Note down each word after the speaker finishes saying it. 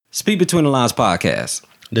Speak Between the Lines podcast.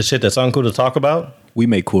 The shit that's uncool to talk about, we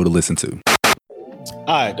make cool to listen to.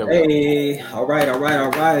 All right, hey, all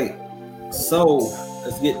right. So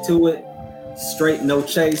let's get to it. Straight, no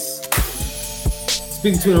chase.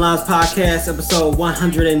 Speak Between the Lines podcast, episode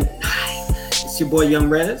 109. It's your boy Young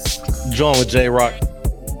Rez. Join with J Rock.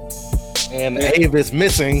 And Ave is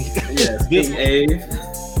missing. Yes, King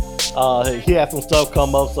Ave. He had some stuff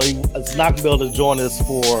come up, so he's not gonna be able to join us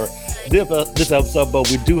for this episode, but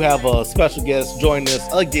we do have a special guest joining us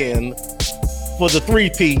again for the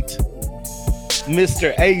three-peat.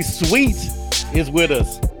 Mr. A Sweet is with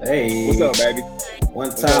us. Hey, what's up, baby? One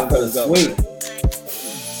time for the sweet.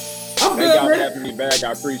 I'm Thank y'all good, for having me back.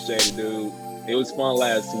 I appreciate it, dude. It was fun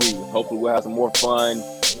last week. Hopefully, we'll have some more fun.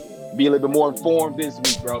 Be a little bit more informed this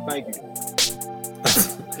week, bro. Thank you.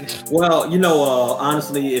 Well,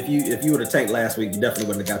 honestly, if you would have tanked last week, you definitely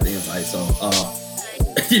wouldn't have got the invite. So,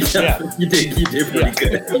 you did pretty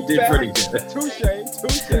good. You did pretty good. Touche.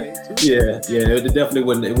 Yeah, it definitely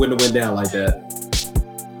wouldn't have went down like that.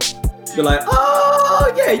 Be like,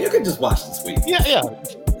 oh yeah, you can just watch this week. Yeah.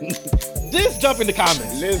 Just jump in the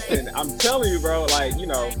comments. Listen, I'm telling you, bro. Like,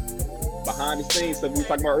 behind the scenes stuff we were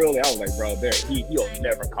talking about earlier, I was like, bro, he'll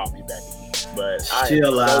never call me back again. But I am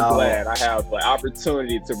so glad I have the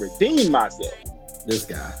opportunity to redeem myself. This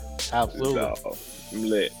guy. Absolutely. So, I'm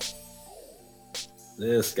lit.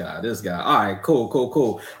 This guy. All right,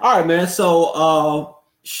 cool. All right, man. So,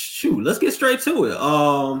 let's get straight to it.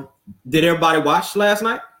 Did everybody watch last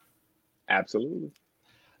night? Absolutely.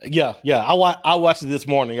 Yeah. I watched it this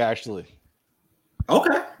morning, actually.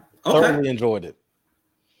 Okay. Thoroughly enjoyed it.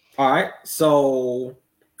 All right. So,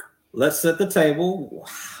 let's set the table.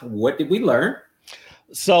 What did we learn?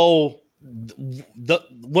 So,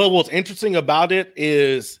 what was interesting about it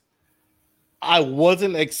is I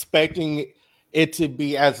wasn't expecting it to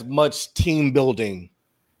be as much team building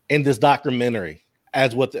in this documentary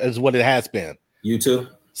as what it has been. You too.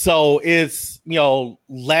 So it's,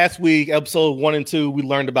 last week, episode 1 and 2, we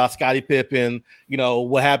learned about Scottie Pippen,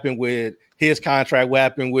 what happened with his contract, what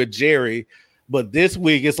happened with Jerry. But this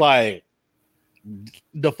week, it's like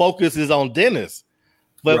the focus is on Dennis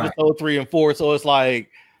for episode 3 and 4. So it's like,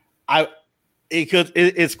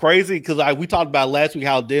 it's crazy because we talked about last week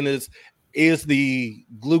how Dennis is the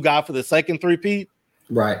glue guy for the second three-peat.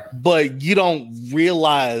 Right. But you don't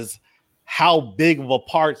realize how big of a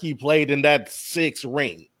part he played in that 6th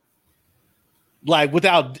ring. Like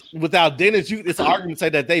without Dennis, it's an argument to say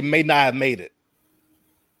that they may not have made it.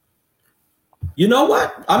 You know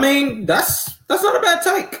what? I mean, that's not a bad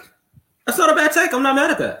take. That's not a bad take. I'm not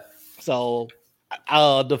mad at that. So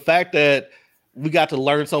the fact that we got to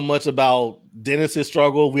learn so much about Dennis's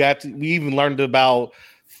struggle, we even learned about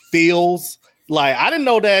Phil's. Like, I didn't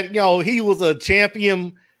know that, he was a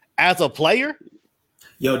champion as a player.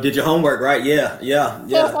 Yo, did your homework, right? Yeah.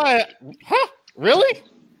 So I was like, huh? Really?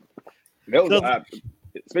 That was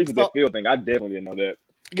especially the Phil thing. I definitely didn't know that.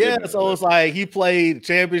 Yeah, so it's like he played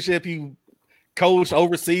championship, he coached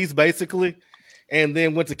overseas basically, and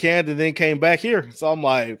then went to Canada, then came back here. So I'm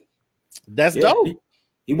like, that's dope.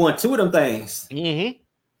 He won 2 of them things. Mm-hmm.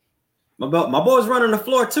 My boy was running the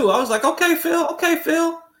floor too. I was like, okay,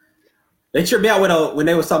 Phil. They tripped me out when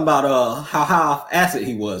they was talking about how high acid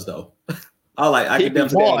he was though. I could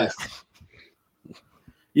definitely.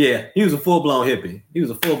 Yeah, he was a full blown hippie.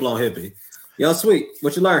 Yo, Sweet,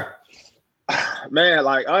 what you learn? Man,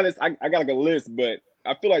 like honest, I got like a list, but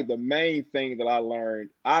I feel like the main thing that I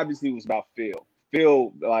learned obviously was about Phil.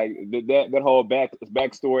 Phil, like that whole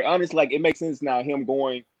backstory. Honestly, like it makes sense now. Him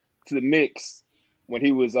going to the Knicks when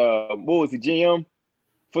he was what was the GM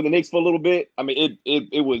for the Knicks for a little bit. I mean,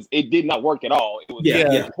 it did not work at all. It was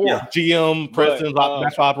GM, president,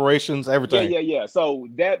 national operations, everything. Yeah. So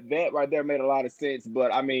that right there made a lot of sense.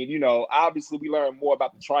 But I mean, obviously we learned more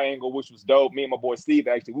about the triangle, which was dope. Me and my boy Steve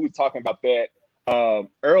actually we were talking about that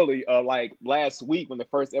early, like last week when the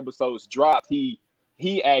first episodes dropped. He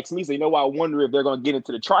asked me, so I wonder if they're gonna get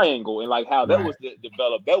into the triangle and like how that was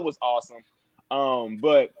developed. That was awesome.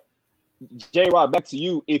 But J Rod, back to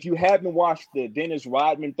you. If you haven't watched the Dennis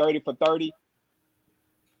Rodman 30 for 30,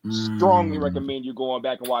 strongly recommend you going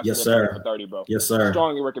back and watching 30 for 30, bro. Yes, sir.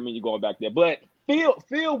 Strongly recommend you going back there. But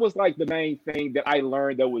Phil was like the main thing that I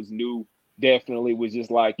learned that was new. Definitely was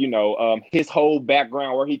just like, his whole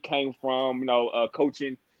background, where he came from,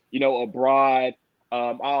 coaching, abroad,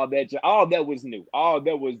 all that was new. All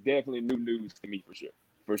that was definitely new news to me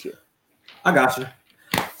for sure. I got you.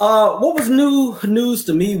 What was new news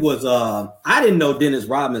to me was I didn't know Dennis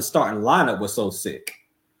Rodman's starting lineup was so sick.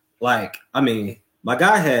 Like, I mean, my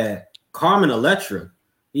guy had Carmen Electra.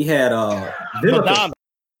 He had Vivica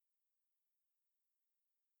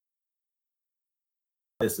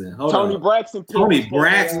Listen, hold Tony on. Braxton. Tony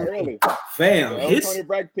Braxton, early. fam, Yeah, his Tony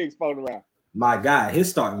Braxton picks floating around. my guy, his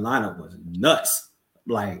starting lineup was nuts.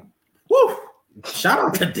 Like, woo! Shout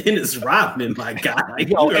out to Dennis Rodman, my guy. Like,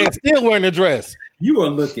 Yo, and still wearing the dress. you are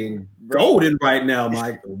looking golden right now,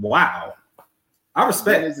 Mike. Wow. I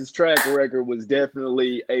respect. Dennis's track record was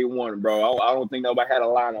definitely A1, bro. I don't think nobody had a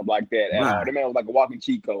lineup like that at all. That man was like a walking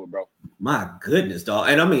cheat code, bro. My goodness, dog.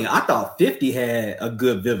 And I mean, I thought 50 had a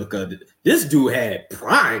good Vivica. This dude had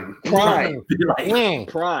prime. Prime. Like,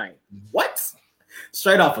 Prime. what?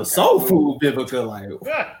 Straight off of soul food Vivica. Like,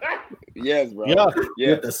 Yes, bro.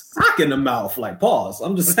 Yeah. with the sock in the mouth. Like, pause.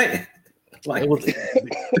 I'm just saying. Like,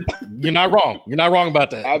 You're not wrong. You're not wrong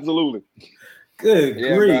about that. Absolutely. good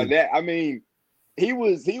Yeah, grief. bro. That, I mean, he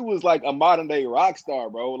was like a modern day rock star,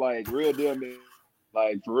 bro. Like real deal, man.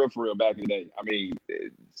 Like for real back in the day. I mean,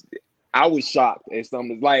 I was shocked at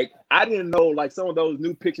some. Like I didn't know, like some of those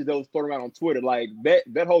new pictures that was floating around on Twitter, like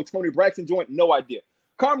that whole Tony Braxton joint. No idea.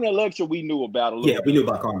 Carmen Electra, we knew about a little. Yeah, we knew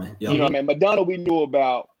about Carmen. Yeah. You know what I mean? Madonna, we knew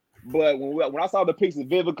about. But when I saw the pictures of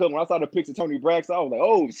Vivica, when I saw the picture of Tony Braxton, I was like,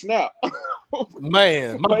 oh snap.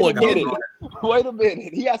 Man, my boy Wait a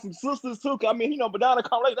minute. He had some sisters too. I mean, you know, Madonna,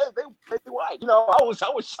 Carly, they white. You know, I was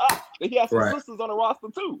shocked that he had some sisters on the roster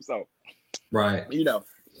too. So, Right. you know.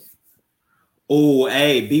 Oh,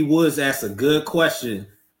 hey, B Woods asked a good question.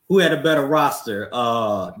 Who had a better roster,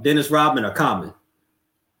 Dennis Rodman or Common?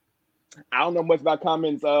 I don't know much about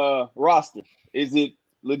Common's roster. Is it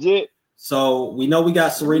legit? So we know we got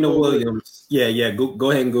Serena Williams. Yeah.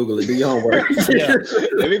 Go ahead and Google it. Do your homework. Yeah.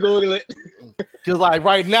 Let me Google it. Because like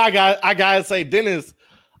right now, I gotta say Dennis,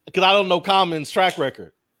 because I don't know Common's track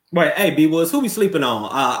record. Right. Hey, B Woods, who we sleeping on?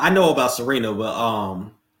 I know about Serena, but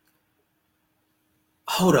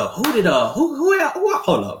hold up. Who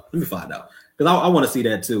hold up. Let me find out. Because I want to see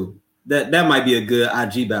that too. That might be a good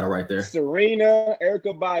IG battle right there. Serena,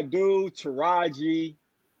 Erykah Badu, Taraji.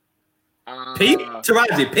 Pete?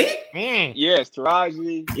 Taraji Pete? Yes,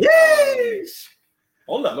 Taraji. Yes.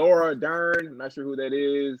 Hold up. Laura Dern. I'm not sure who that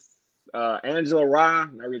is. Angela Rye.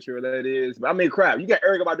 Not really sure who that is. But I mean, crap. You got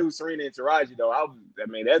Erykah Badu, Serena, and Taraji, though. I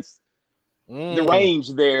mean, that's the range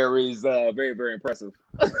there is very, very impressive.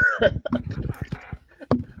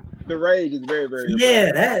 The range is very, very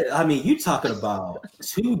impressive. I mean, you talking about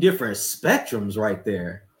two different spectrums right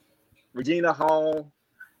there. Regina Hall.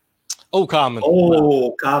 Oh, Common.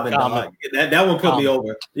 Oh, Common. That one put me Common.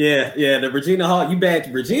 over. Yeah. The Regina Hall. You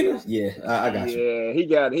bagged Regina? Yeah, I got you.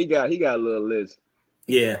 Yeah, he got a little list.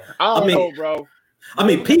 Yeah. I don't know, bro. I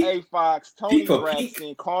mean, Pete. A. Fox, Tony Pete for Braxton,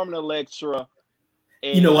 Pete. Carmen Electra.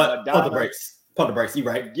 And You know what? Madonna. Pump the brakes. You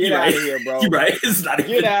right. Get out of here, bro. You right. It's not Get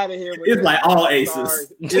even. out of here. It's like all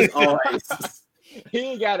aces. It's all aces. He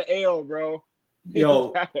ain't got an L, bro.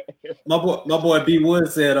 Yo, my boy B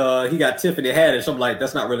Wood said he got Tiffany Haddish. I'm like,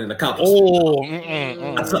 that's not really an accomplishment.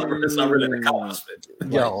 Oh, That's not really an accomplishment.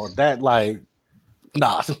 yo, that like,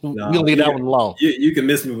 nah, we'll leave that one alone. You can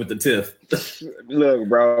miss me with the tiff. Look,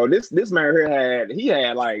 bro, this man here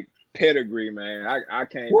had like pedigree, man. I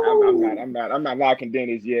can't. I'm not knocking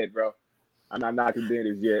Dennis yet, bro. I'm not knocking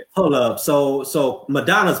Dennis yet. Hold up. So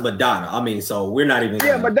Madonna's Madonna. I mean, so we're not even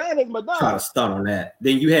Madonna's Madonna. trying to stun on that.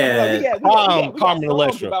 Then you had Carmen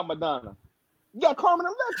Electra. About Madonna. You got Carmen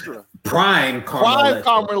Electra. Prime Carmen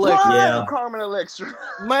Carmen Electra. Yeah. Carmen Electra.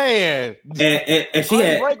 Man. And she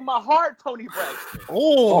had break my heart, Tony Braxton.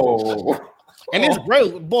 Oh. And it's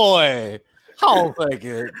great, boy. Hold on a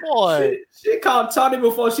second, boy. She called Tony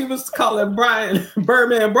before she was calling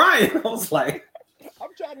Birdman Brian. I was like, I'm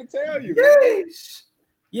trying to tell you.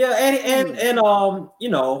 Yeah, and you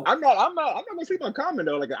know, I'm not gonna sleep on Carmen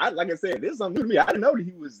though. Like I said, this is something new to me. I didn't know that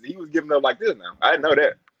he was giving up like this now. I didn't know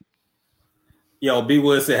that. Yo, B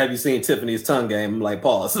Wood said, "Have you seen Tiffany's tongue game?" I'm like,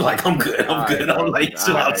 pause. Like, I'm good. I'm like,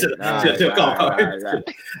 chill out.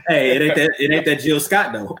 Hey, it ain't that Jill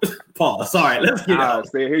Scott though. Pause. Sorry, let's get out.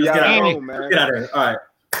 Here y'all go, man. Let's get out of here. All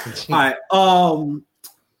right.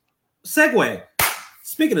 Segue.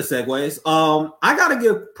 Speaking of segues, I gotta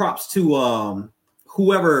give props to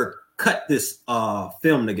whoever cut this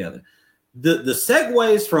film together. The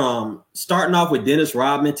segues from starting off with Dennis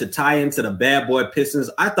Rodman to tie into the Bad Boy Pistons,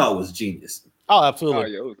 I thought was genius. Oh,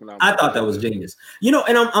 absolutely. I thought that was genius. You know,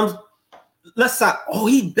 and I'm let's stop. Oh,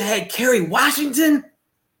 he bagged Kerry Washington.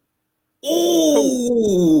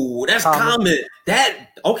 Oh, that's common. That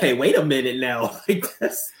okay, wait a minute now. Like,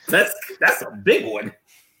 that's a big one.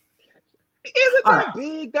 Isn't that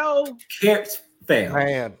big though? Carrot's fam.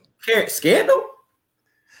 Man. Carrot scandal?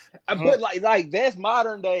 But like that's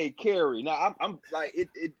modern day Kerry. Now I'm like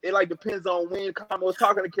it like depends on when Carmen was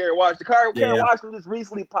talking to Kerry Washington. Kerry Washington just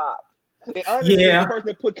recently popped. And honestly, the person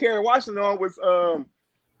that put Kerry Washington on was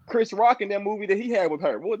Chris Rock in that movie that he had with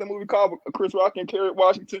her. What was that movie called? Chris Rock and Kerry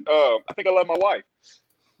Washington. I think I Love My Wife.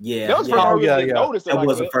 Yeah, That was the first time I really noticed it. That like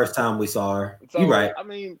was the first time we saw her. So, You're right. I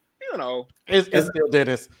mean, you know, it's still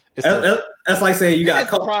Dennis. That's like saying you got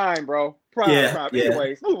Kobe. Prime, bro. Prime.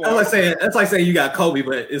 Anyways, move on. That's like saying you got Kobe,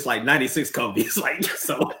 but it's like 96 Kobe. It's like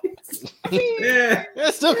so. I mean, yeah,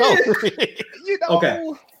 it's still Kobe. You know, okay.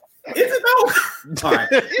 Is it though? All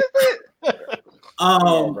right. Is it?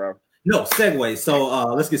 Bro. No segue. So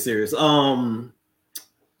let's get serious. The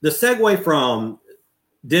segue from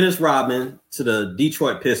Dennis Rodman to the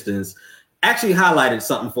Detroit Pistons actually highlighted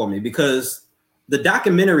something for me because the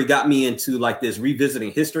documentary got me into like this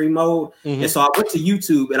revisiting history mode. Mm-hmm. And so I went to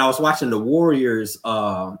YouTube and I was watching the Warriors.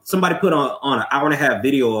 Somebody put on an hour and a half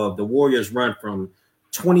video of the Warriors run from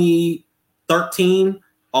 2013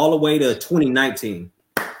 all the way to 2019.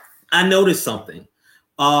 I noticed something.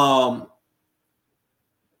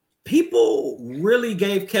 People really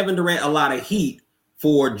gave Kevin Durant a lot of heat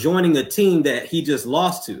for joining a team that he just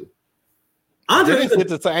lost to. Andre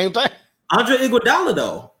Iguodala,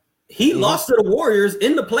 though, he lost to the Warriors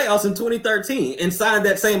in the playoffs in 2013 and signed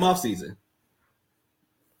that same offseason.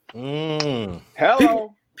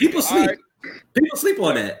 Hello. People sleep. Right. People sleep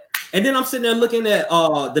on that. And then I'm sitting there looking at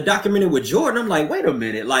the documentary with Jordan. I'm like, wait a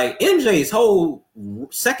minute. Like MJ's whole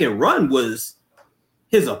second run was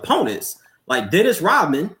his opponents. Like Dennis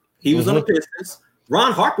Rodman, he was on the Pistons.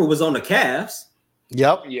 Ron Harper was on the Cavs.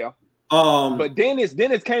 Yep. Yeah. But Dennis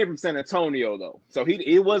came from San Antonio though, so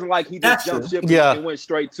it wasn't like he just jumped ship and went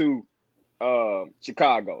straight to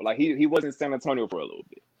Chicago. Like he was in San Antonio for a little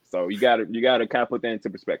bit. So you gotta kind of put that into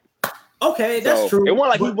perspective. Okay, that's true. It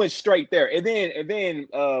wasn't like he went straight there, and then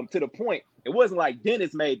to the point, it wasn't like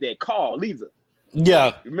Dennis made that call either.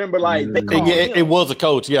 Yeah, remember, like they called it was a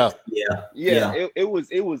coach. Yeah. It was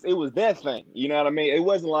that thing. You know what I mean? It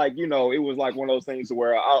wasn't like it was like one of those things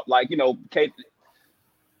where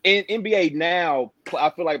in NBA now, I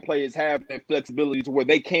feel like players have that flexibility to where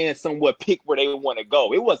they can somewhat pick where they want to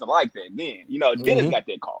go. It wasn't like that then. Dennis got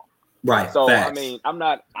that call, right? So facts. I mean,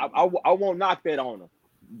 I won't knock that on him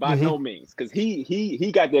by no means because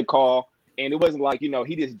he got that call. And it wasn't like,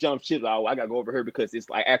 he just jumped shit out. I got to go over here because it's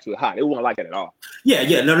like actually hot. It wasn't like that at all.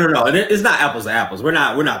 Yeah. No. It's not apples to apples. We're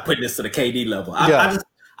not putting this to the KD level. I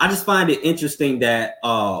just find it interesting that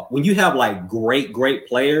when you have like great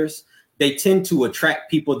players, they tend to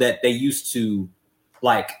attract people that they used to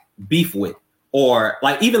like beef with, or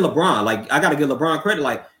like even LeBron. Like I got to give LeBron credit.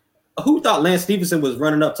 Like who thought Lance Stevenson was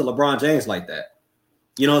running up to LeBron James like that?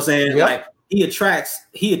 You know what I'm saying? Yep. Like he attracts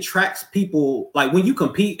people. Like when you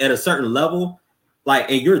compete at a certain level,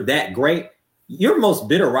 like and you're that great, your most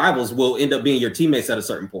bitter rivals will end up being your teammates at a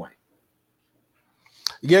certain point.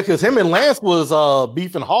 Yeah, because him and Lance was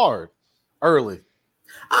beefing hard early.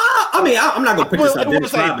 I mean, I'm not gonna put this. I wouldn't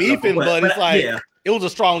say beefing, but it's like it was a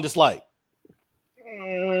strong dislike.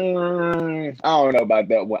 I don't know about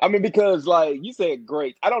that one. I mean, because like you said,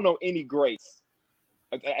 greats. I don't know any greats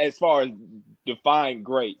as far as defined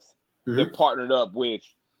greats that partnered up with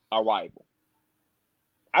a rival.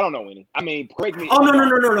 I don't know any. I mean, correct me. Oh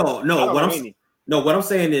no. What I'm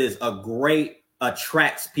saying is a great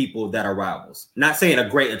attracts people that are rivals. Not saying a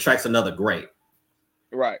great attracts another great.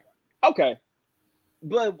 Right. Okay.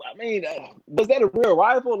 But I mean, was that a real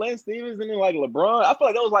rival, Lance Stevenson and like LeBron? I feel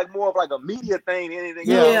like that was like more of like a media thing than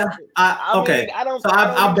anything else. Yeah. I'll backtrack.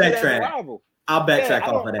 I'll backtrack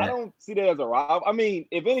off of that. I don't see that as a rival. I mean,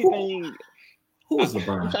 if anything, who was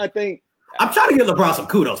LeBron? I'm trying to think. I'm trying to give LeBron some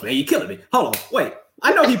kudos, man. You're killing me. Hold on, wait.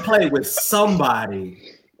 I know he played with somebody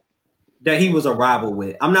that he was a rival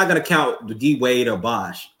with. I'm not gonna count the D Wade or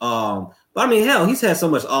Bosh. But I mean, hell, he's had so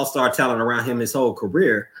much all-star talent around him his whole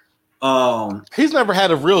career. He's never had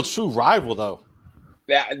a real true rival though.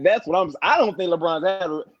 That's what I don't think LeBron's had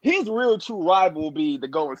his real true rival will be the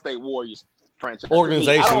Golden State Warriors franchise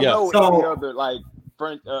organization. I don't know any other like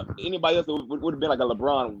anybody else would have been like a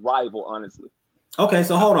LeBron rival, honestly. Okay,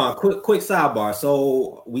 so hold on, quick sidebar.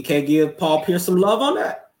 So we can't give Paul Pierce some love on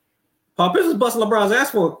that. Paul Pierce was busting LeBron's ass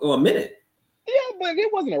for a minute. Yeah, but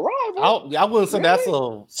it wasn't a rival. I wouldn't say that's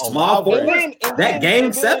a small boy. That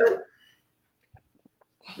game 7.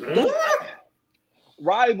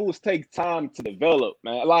 Rivals take time to develop,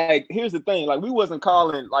 man. Like, here's the thing: like, we wasn't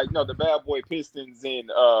calling the Bad Boy Pistons and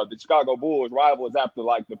the Chicago Bulls rivals after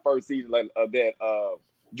like the first season that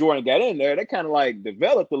Jordan got in there. They kind of like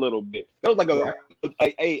developed a little bit. There was like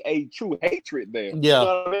a true hatred there. Yeah, you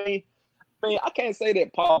know what I mean? I can't say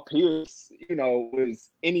that Paul Pierce, was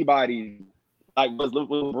anybody was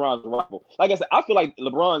LeBron's rival. Like I said, I feel like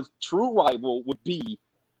LeBron's true rival would be.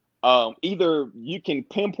 Either you can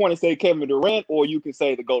pinpoint and say Kevin Durant, or you can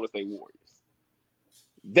say the Golden State Warriors.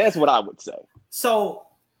 That's what I would say. So,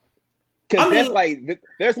 Because I that's mean- like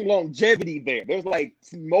there's some longevity there. There's like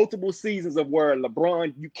multiple seasons of where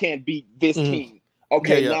LeBron, you can't beat this team.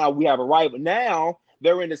 Okay, Yeah. now we have a rival. Now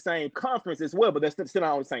they're in the same conference as well, but they're still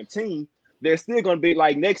not on the same team. They're still going to be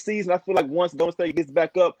like next season. I feel like once Golden State gets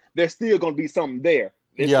back up, there's still going to be something there.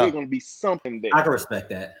 There's Yeah. still going to be something there. I can respect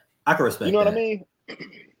that. You know what I mean?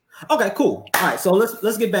 Okay, cool. All right, so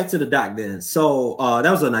let's get back to the doc then. So that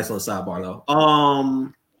was a nice little sidebar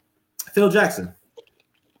though. Phil Jackson.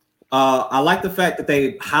 I like the fact that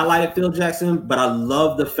they highlighted Phil Jackson, but I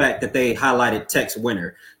love the fact that they highlighted Tex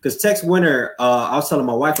Winter. Because Tex Winter, I was telling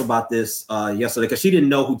my wife about this yesterday because she didn't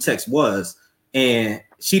know who Tex was. And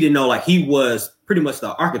she didn't know, like, he was pretty much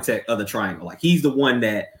the architect of the triangle. Like, he's the one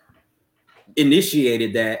that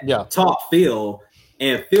initiated that, taught Phil.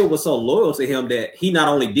 And Phil was so loyal to him that he not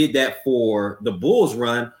only did that for the Bulls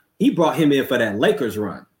run, he brought him in for that Lakers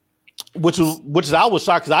run. Which is I was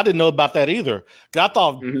shocked because I didn't know about that either. 'Cause I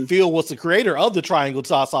thought Phil was the creator of the triangle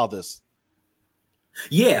until I saw this.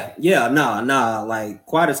 Like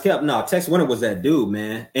quiet as kept. No, Tex Winter was that dude,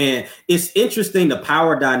 man. And it's interesting the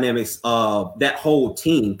power dynamics of that whole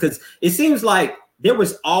team because it seems like there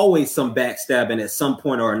was always some backstabbing at some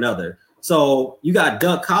point or another. So you got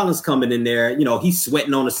Doug Collins coming in there, you know, he's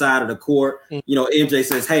sweating on the side of the court. You know, MJ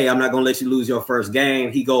says, hey, I'm not going to let you lose your first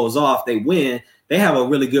game. He goes off, they win. They have a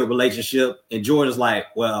really good relationship. And Jordan's like,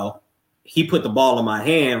 well, he put the ball in my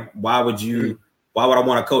hand. Why would I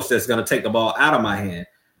want a coach that's going to take the ball out of my hand?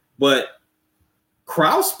 But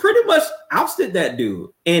Krause pretty much ousted that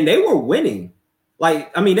dude. And they were winning.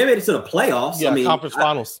 Like, I mean, they made it to the playoffs. Yeah, I mean, conference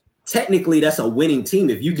finals. Technically, that's a winning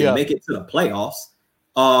team if you can make it to the playoffs.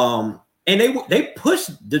 And they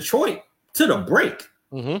pushed Detroit to the break.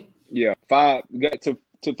 Yeah, got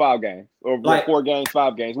to 5 games or like 4 games,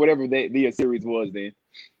 5 games, whatever the series was then.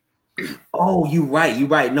 Oh, you're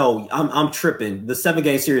right. No, I'm tripping. The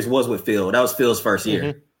 7-game series was with Phil. That was Phil's first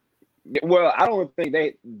year. Well, I don't think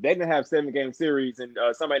they didn't have 7-game series, and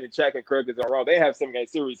somebody in the chat can correct us if I'm wrong. They have 7-game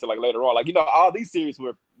series so like later on. Like, you know, all these series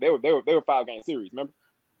were 5-game series. Remember?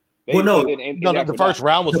 The first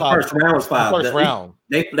round was 5. First round was 5. The first round.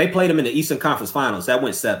 They played them in the Eastern Conference Finals. That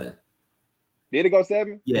went 7. Did it go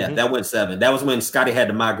 7? Yeah, that went 7. That was when Scotty had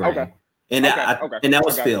the migraine. Okay. And that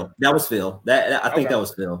was Phil. That was Phil. I think that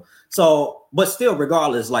was Phil. So, but still,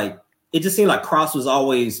 regardless, like it just seemed like Krause was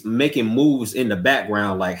always making moves in the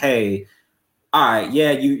background, like, hey, all right,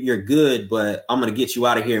 yeah, you're good, but I'm gonna get you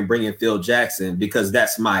out of here and bring in Phil Jackson because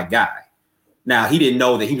that's my guy. Now he didn't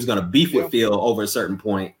know that he was gonna beef with Phil over a certain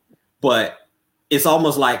point, but it's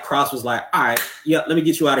almost like Krause was like, all right, yeah, let me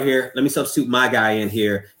get you out of here. Let me substitute my guy in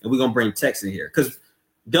here, and we're gonna bring Tex in here because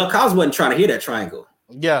Doug Collins wasn't trying to hear that triangle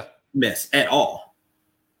mess at all.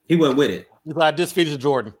 He wasn't with it. He's like, this feed it to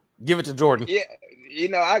Jordan. Give it to Jordan. Yeah, you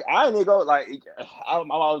know, I didn't go like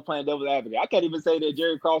I'm always playing devil's advocate. I can't even say that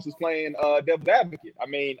Jerry Krause was playing devil's advocate. I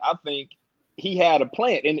mean, I think he had a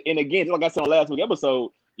plan, and again, like I said on last week's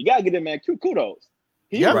episode, you gotta give him man kudos.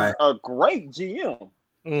 He was a great GM.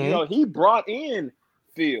 You know, he brought in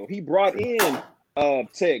Phil. He brought in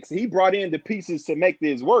Tex. He brought in the pieces to make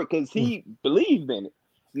this work because he believed in it.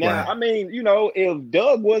 Now, I mean, you know, if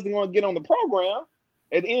Doug wasn't going to get on the program,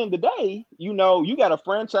 at the end of the day, you know, you got a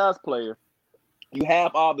franchise player. You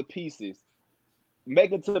have all the pieces.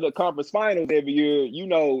 Make it to the conference finals every year. You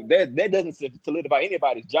know, that doesn't solidify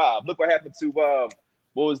anybody's job. Look what happened to what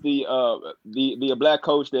was the black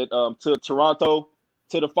coach that took Toronto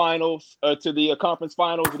to the finals, to the conference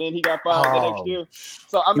finals, and then he got fired the next year.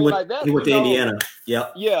 So I mean, like that. He went to Indiana. Yeah,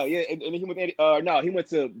 and he went. He went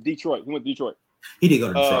to Detroit. He went to Detroit. He did go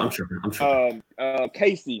to Detroit. I'm sure.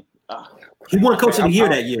 Casey. He won Coach of the Year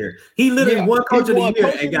that year. He literally won Coach of the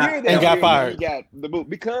Year and got fired. He got the boot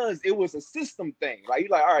because it was a system thing. Like, you're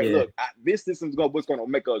like, all right, look, this system's what's going to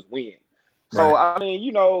make us win. So, I mean,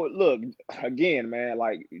 you know, look, again, man,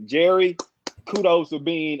 like Jerry, kudos for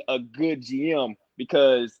being a good GM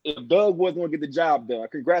because if Doug wasn't going to get the job done,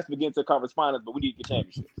 congrats for getting to the conference finals, but we need to get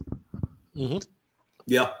championships.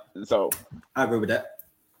 Yeah. So, I agree with that.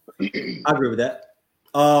 Let's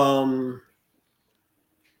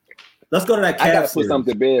go to that. I gotta put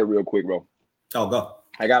something to bed real quick, bro. Oh, go.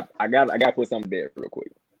 I got to put something to bed real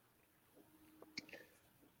quick.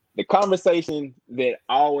 The conversation that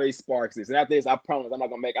always sparks this, and after this, I promise I'm not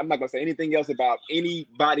gonna say anything else about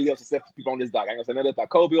anybody else except for people on this doc. I ain't gonna say nothing about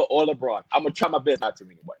Kobe or LeBron. I'm gonna try my best not to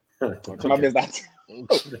anyway. Try my best not to.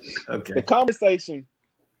 Okay. The conversation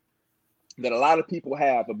that a lot of people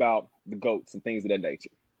have about the GOATs and things of that nature.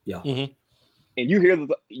 Yeah. And you hear this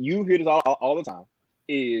all the time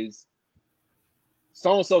is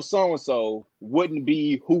so and so wouldn't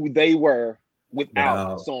be who they were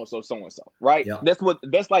without so and so, right? Yep.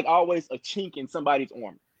 That's like always a chink in somebody's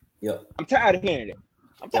armor. Yep. I'm tired of hearing it.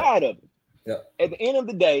 I'm tired of it. Yep. At the end of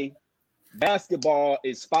the day, basketball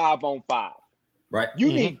is 5-on-5. Right. You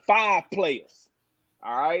need 5 players.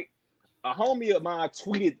 All right. A homie of mine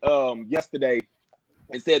tweeted yesterday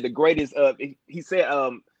and said the greatest. He said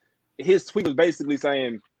his tweet was basically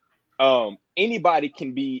saying any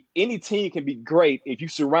team can be great if you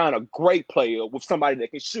surround a great player with somebody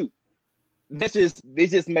that can shoot. It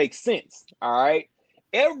just makes sense. All right.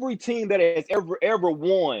 Every team that has ever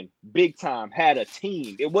won big time had a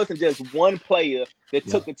team. It wasn't just one player that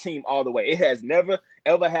took the team all the way. It has never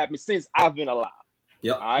ever happened since I've been alive.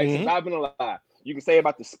 Yep. All right. Since I've been alive. You can say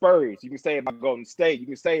about the Spurs. You can say about Golden State. You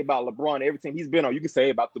can say about LeBron, every team he's been on. You can say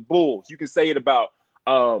about the Bulls. You can say it about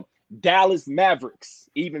Dallas Mavericks.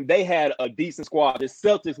 Even they had a decent squad. The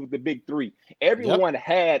Celtics with the big 3. Everyone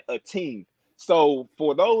had a team. So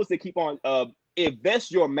for those that keep on, if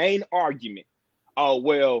that's your main argument,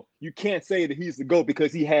 well, you can't say that he's the GOAT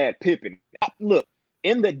because he had Pippen. Look,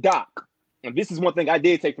 in the doc, and this is one thing I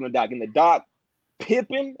did take from the doc. In the doc,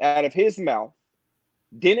 Pippen out of his mouth,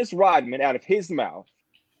 Dennis Rodman out of his mouth,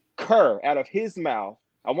 Kerr out of his mouth,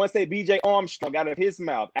 I want to say B.J. Armstrong out of his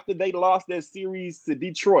mouth. After they lost their series to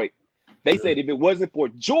Detroit, they said if it wasn't for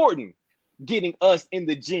Jordan getting us in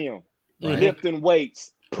the gym, lifting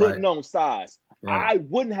weights, putting on size, I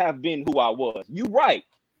wouldn't have been who I was. You're right.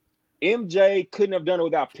 MJ couldn't have done it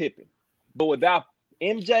without Pippen. But without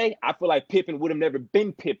MJ, I feel like Pippen would have never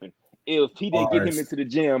been Pippen if he didn't get him into the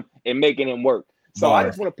gym and making him work. So I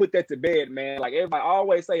just want to put that to bed, man. Like everybody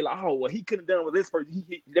always say, like, "Oh, well, he couldn't have done it with this person.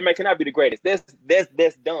 That man cannot be the greatest." That's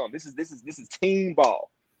dumb. This is team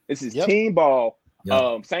ball. This is team ball.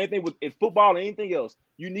 Same thing with football and anything else.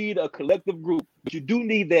 You need a collective group, but you do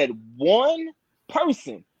need that one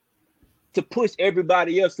person to push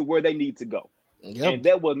everybody else to where they need to go. And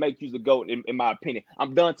that will make you the GOAT, in my opinion.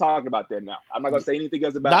 I'm done talking about that now. I'm not gonna say anything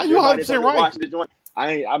else about it. You're 100% right.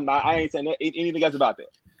 I ain't saying anything else about that.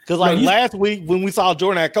 Because last week when we saw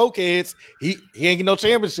Jordan at Cokeheads, he ain't get no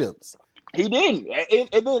championships. He didn't.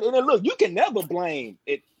 And then look, you can never blame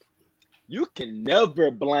it. You can never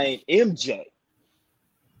blame MJ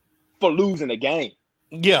for losing a game.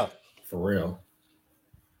 Yeah, for real.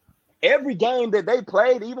 Every game that they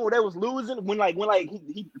played, even when they was losing, when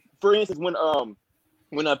he for instance,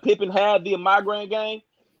 when Pippen had the migraine game,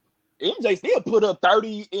 MJ still put up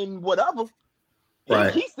 30 in whatever.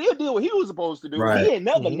 Right. He still did what he was supposed to do. Right. He had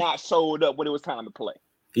never not showed up when it was time to play.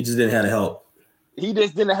 He just didn't have the help. He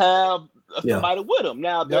just didn't have somebody with him.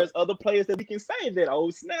 Now, there's other players that we can say that, oh,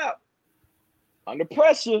 snap. Under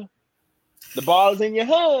pressure, the ball is in your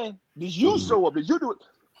hand. Did you show up? Did you do it?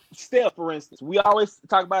 Steph, for instance, we always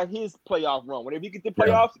talk about his playoff run. Whenever you get the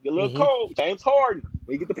playoffs, it get a little cold. James Harden,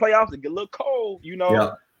 when you get the playoffs, it get a little cold, you know.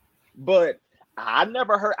 Yeah. But I've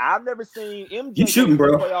never seen MJ get the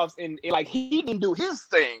playoffs and like he didn't do his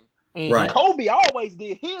thing. Right. Kobe always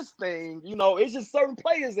did his thing. You know, it's just certain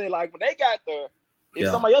players that like when they got there, if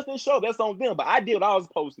somebody else didn't show up, that's on them. But I did what I was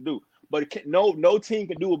supposed to do. But no team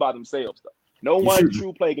can do it by themselves, though. No one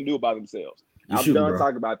true player can do it by themselves. I'm done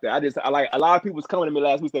talking about that. I like a lot of people was coming to me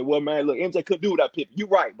last week saying, "Well, man, look, MJ couldn't do it without Pippen." You're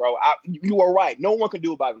right, bro. You are right. No one can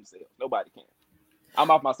do it by themselves. Nobody can. I'm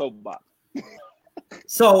off my soapbox.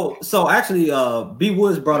 So actually, B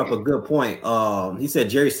Woods brought up a good point. He said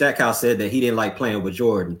Jerry Stackhouse said that he didn't like playing with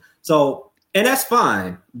Jordan. So, and that's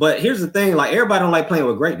fine. But here's the thing: like everybody don't like playing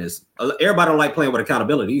with greatness. Everybody don't like playing with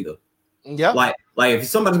accountability either. Yeah. Like if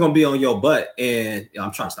somebody's gonna be on your butt, and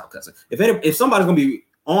I'm trying to stop cussing. If somebody's gonna be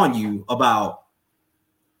on you about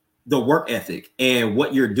the work ethic and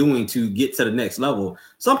what you're doing to get to the next level,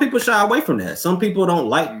 some people shy away from that. Some people don't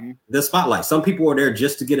like the spotlight. Some people are there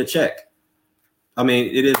just to get a check. I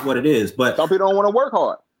mean, it is what it is. But some people don't want to work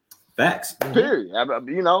hard. Facts. Period.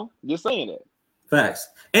 You know, just saying that. Facts.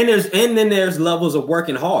 And then there's levels of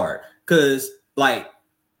working hard because like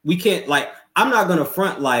we can't like I'm not gonna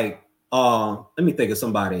front like let me think of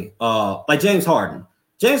somebody like James Harden.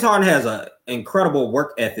 James Harden has an incredible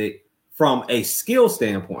work ethic from a skill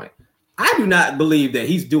standpoint. I do not believe that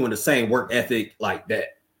he's doing the same work ethic like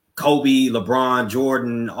that Kobe, LeBron,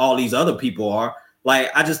 Jordan, all these other people are.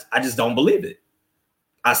 Like, I just don't believe it.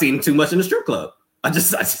 I see him too much in the strip club. I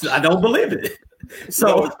don't believe it. So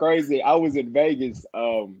you know, it's crazy. I was in Vegas.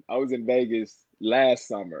 Last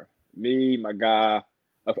summer. Me, my guy,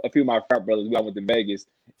 a few of my frat brothers. We all went to Vegas,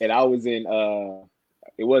 and I was in.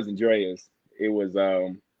 It wasn't Dreas. It was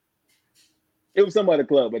some other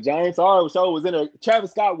club, but James Harden show was in there.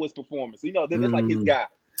 Travis Scott was performing, so you know that's like his guy.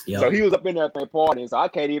 Yep. So he was up in there partying. So I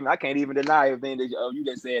can't even deny everything that you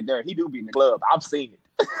just said there. He do be in the club. I've seen it.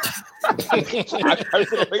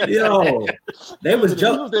 Yo, they was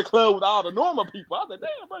joking. That club with all the normal people. I was like,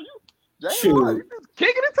 damn, bro, you just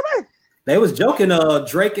kicking it today. They was joking.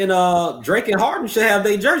 Drake and Harden should have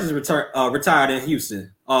their jerseys retired in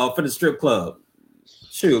Houston. For the strip club.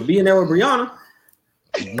 Shoot, being there with Brianna.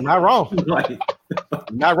 Not wrong.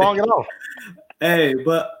 Not wrong at all. Hey,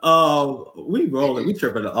 but we rolling. We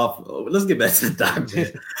tripping off. Let's get back to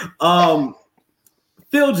the document.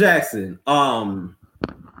 Phil Jackson.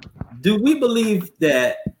 Do we believe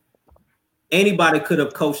that anybody could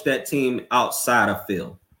have coached that team outside of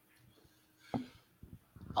Phil?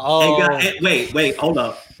 Wait, hold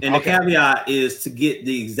up. And the caveat is to get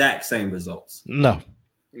the exact same results. No,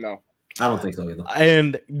 I don't think so either.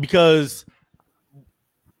 And because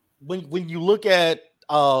when you look at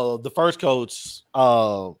the first coach,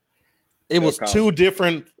 it was two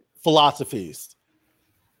different philosophies.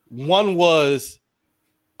 One was,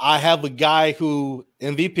 I have a guy who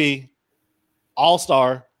MVP,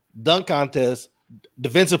 All-Star, dunk contest,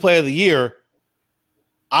 Defensive Player of the Year.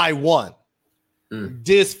 I won.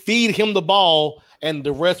 Just feed him the ball, and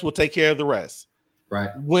the rest will take care of the rest. Right.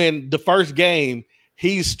 When the first game,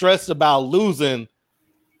 he's stressed about losing,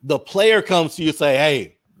 the player comes to you and say,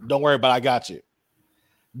 hey, don't worry about it, I got you.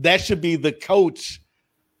 That should be the coach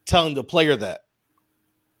telling the player that.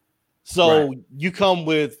 So you come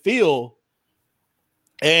with Phil,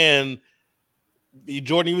 and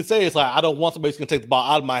Jordan even said, it's like, I don't want somebody who's going to take the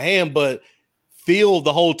ball out of my hand, but Phil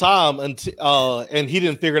the whole time, and he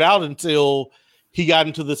didn't figure it out until he got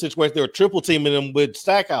into the situation they were triple teaming him with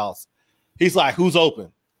Stackhouse. He's like, who's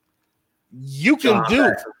open? You can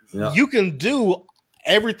do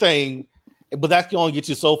everything, but that's going to get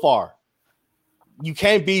you so far. You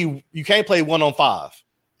can't play 1-on-5.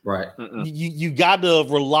 Right. You got to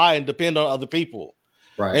rely and depend on other people.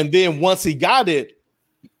 Right. And then once he got it,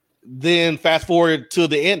 then fast forward to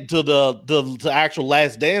the end, to the actual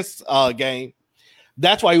Last Dance game.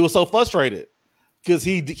 That's why he was so frustrated, because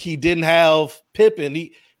he didn't have Pippen.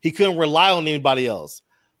 He couldn't rely on anybody else.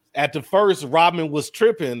 At the first, Rodman was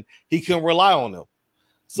tripping. He couldn't rely on him.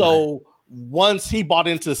 So once he bought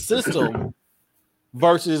into system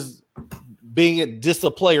versus being just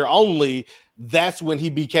a player only, that's when he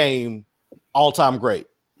became all-time great.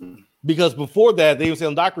 Because before that, they even said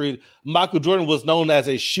on Doc Reed, Michael Jordan was known as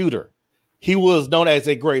a shooter. He was known as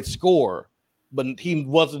a great scorer, but he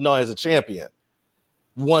wasn't known as a champion.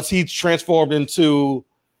 Once he transformed into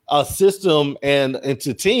a system and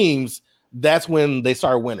into teams, that's when they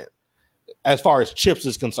started winning, as far as chips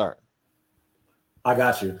is concerned. I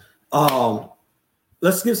got you.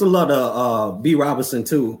 Let's give some love to B. Robinson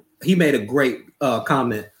too. He made a great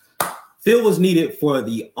comment. Phil was needed for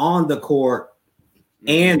the on the court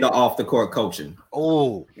and the off the court coaching.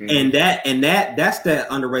 Oh, and that's that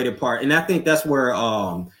underrated part. And I think that's where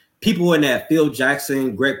people in that Phil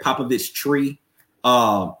Jackson, Greg Popovich tree,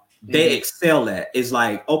 they excel at. It's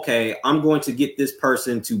like, okay, I'm going to get this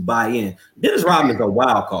person to buy in. Dennis Rodman is a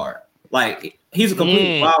wild card. Like, he's a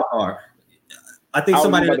complete wild card. I think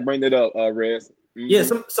somebody about to bring that up, Rez. Yeah,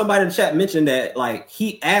 somebody in the chat mentioned that, like,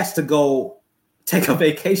 he asked to go take a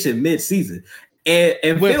vacation mid-season.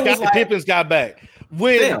 And when Phil was Scottie Pippins got back.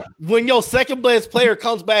 When your second best player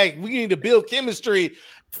comes back, we need to build chemistry.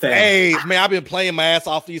 Hey, man, I've been playing my ass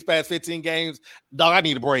off these past 15 games. Dog, I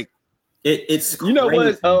need a break. It's you know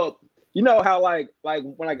crazy. What? You know how like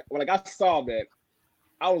when I saw that,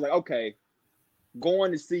 I was like, okay,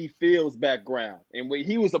 going to see Phil's background, and when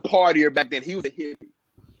he was a partier back then, he was a hippie.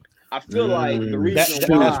 I feel like the reason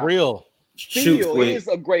why that's real. Phil is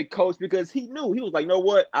a great coach because he knew, he was like, you know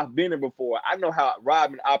what? I've been there before. I know how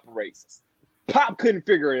Rodman operates. Pop couldn't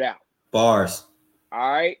figure it out. Bars.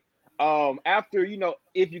 All right. After, you know,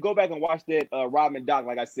 if you go back and watch that Rodman doc,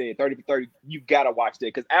 like I said, 30 for 30, you gotta watch that,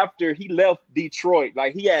 because after he left Detroit,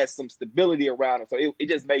 like, he had some stability around him, so it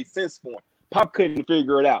just made sense for him. Pop couldn't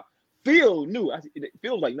figure it out. Phil knew.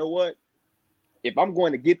 Phil was like, you know what? If I'm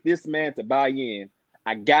going to get this man to buy in,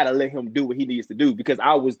 I gotta let him do what he needs to do, because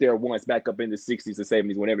I was there once back up in the 60s and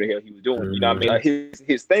 70s, whenever the hell he was doing, you know what I mean?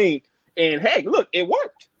 His thing. And hey, look, it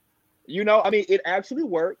worked. You know, I mean, it actually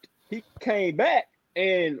worked. He came back,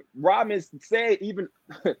 and Rodman said, even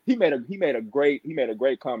he made a great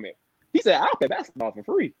comment. He said, "I'll play basketball for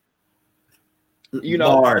free." You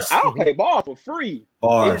know, Bars. I'll play ball for free.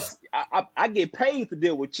 Bars. I get paid to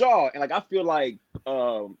deal with y'all, and like, I feel like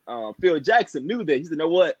Phil Jackson knew that. He said, "You know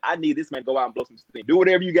what? I need this man to go out and blow some steam. Do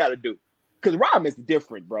whatever you got to do." Because Rodman's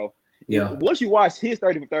different, bro. Yeah. Once you watch his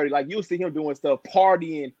 30 for 30, like, you'll see him doing stuff,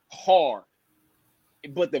 partying hard.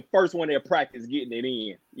 But the first one at practice, getting it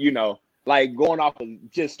in, you know. like going off of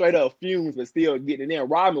just straight up fumes, but still getting it in.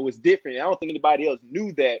 Rodman was different. I don't think anybody else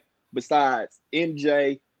knew that besides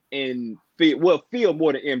MJ and Phil. Well, Phil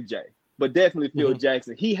more than MJ, but definitely Phil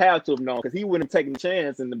Jackson. He had to have known because he wouldn't have taken the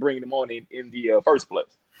chance and bringing him on in the first place.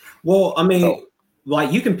 Well, I mean,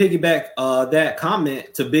 like you can piggyback that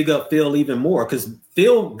comment to big up Phil even more because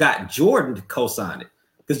Phil got Jordan to co-sign it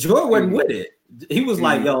because Jordan wasn't with it. He was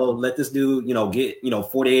like, yo, let this dude, get,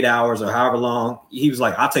 48 hours or however long. He was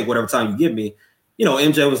like, I'll take whatever time you give me.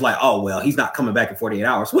 MJ was like, oh, well, he's not coming back in 48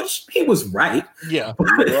 hours, which he was right. Yeah.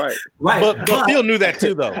 right. But Phil knew that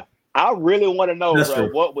too, though. I really want to know, bro,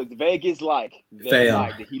 true. what was Vegas like that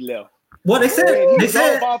night that he left? Well, they said he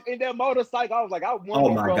drove off in that motorcycle. I was like, I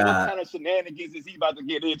wonder, my bro, God. what kind of shenanigans is he about to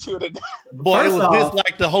get into today? Boy, it was this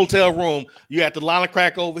like the hotel room. You had the line of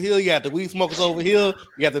crack over here. You had the weed smokers over here.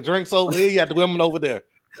 You had the drinks over here. You had the women over there.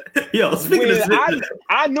 Yo, speaking of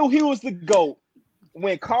I knew he was the GOAT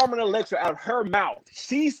when Carmen Electra out of her mouth,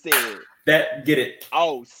 she said that get it.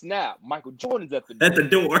 Oh, snap. Michael Jordan's at the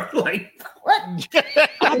door. Like, what?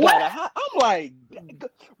 I'm like,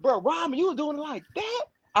 bro, Rodman, you were doing it like that?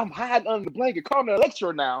 I'm hiding under the blanket. Carmen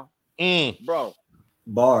Electra now. Bro.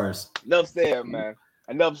 Bars. Enough said, man.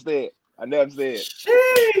 Enough said.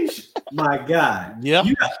 Sheesh. My God. Yeah.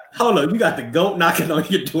 Hold on. You got the GOAT knocking on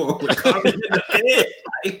your door with Carmen in the head.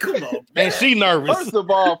 Like, come on. Man. And she nervous. First of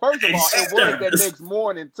all, it was that next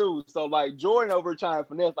morning, too. So, like, Jordan over trying to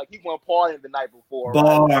finesse, like, he went partying the night before.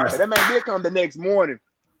 Bars. Right? That man did come the next morning.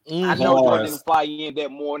 I know Jordan didn't fly in that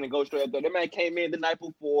morning, go straight up there. That man came in the night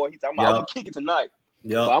before. He's talking about, I'm going to kick it tonight.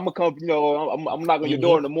 Yeah, so I'm gonna come. I'm knocking on your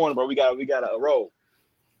door in the morning, bro. We got a roll.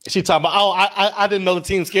 She talking about. Oh, I didn't know the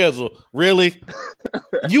team schedule. Really?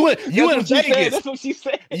 You in Vegas? That's what she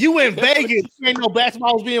said. You in Vegas? You ain't no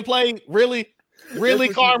basketball was being played. Really,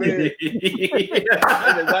 Carmen? That's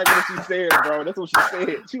exactly what she said, bro. That's what she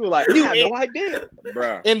said. She was like, "You had no idea,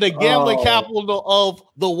 bro." In the gambling capital of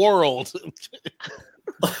the world.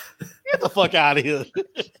 Get the fuck out of here.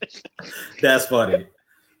 That's funny.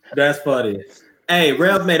 Hey,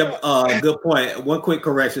 Rev made a good point. One quick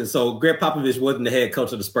correction. So Greg Popovich wasn't the head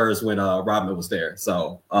coach of the Spurs when Rodman was there.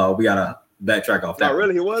 So we gotta backtrack off that. No,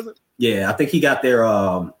 really, he wasn't? Yeah, I think he got there.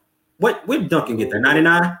 What did Duncan get there?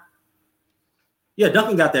 99? Yeah,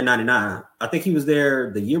 Duncan got there 99. I think he was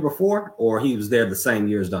there the year before, or he was there the same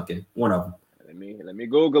year as Duncan. One of them. Let me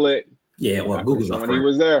Google it. Yeah, well, Google's our friend. He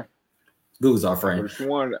was there. Google's our friend. I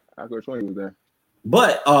could have sworn he was there.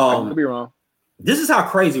 But I could be wrong. This is how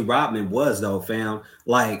crazy Rodman was, though, fam.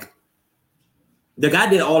 Like, the guy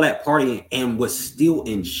did all that partying and was still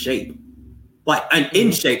in shape. Like,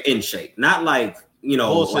 in shape. Not like,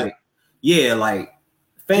 bullshit. Like,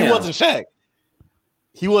 fam.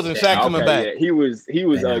 He wasn't Shaq. Coming back. Yeah. He was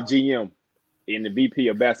GM in the VP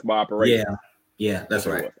of basketball operations. Yeah, that's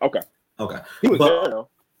right. Okay. He was there, though.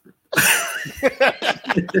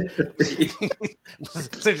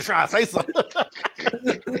 Since you're trying to say something.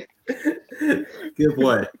 Good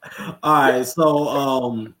point. All right,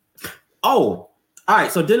 so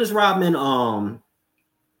so Dennis Rodman,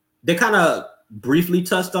 they kind of briefly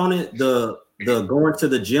touched on it, the going to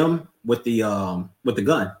the gym with the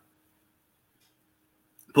gun.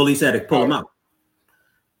 Police had to pull him out.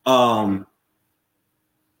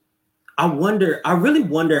 I really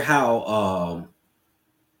wonder how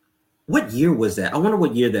what year was that? I wonder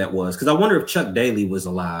what year that was, because I wonder if Chuck Daly was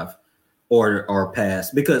alive or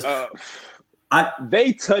passed, because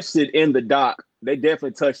they touched it in the doc. They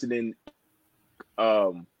definitely touched it in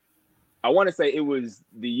I want to say it was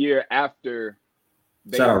the year after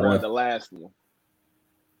they won the last one.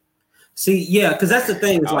 See, yeah, because that's the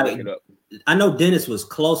thing. It's like, I know Dennis was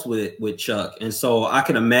close with Chuck, and so I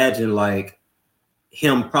can imagine like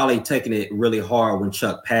him probably taking it really hard when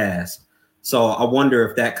Chuck passed. So I wonder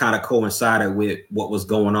if that kind of coincided with what was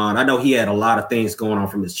going on. I know he had a lot of things going on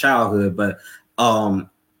from his childhood, but I'm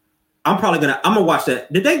gonna watch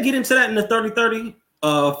that. Did they get into that in the 30-30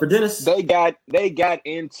 for Dennis? They got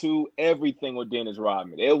into everything with Dennis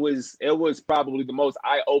Rodman. It was probably the most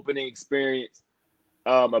eye-opening experience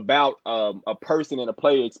about a person and a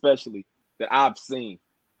player, especially, that I've seen.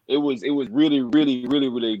 It was really, really, really,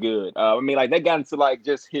 really good. I mean, like, they got into like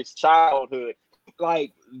just his childhood.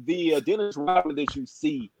 Like, the Dennis Rodman that you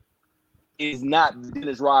see is not the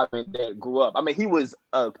Dennis Rodman that grew up. I mean, he was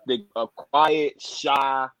a quiet,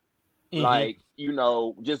 shy, like,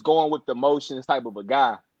 just going with the motions type of a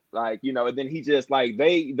guy. Like, and then he just like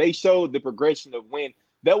they showed the progression of when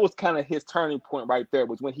that was kind of his turning point right there,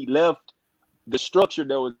 was when he left the structure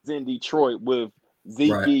that was in Detroit with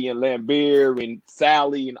Zeke and Lambert and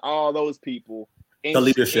Sally and all those people, and the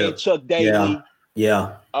leadership, and Chuck Daly.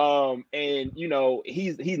 Yeah. And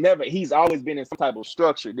he's always been in some type of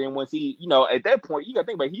structure. Then once he, at that point, you got to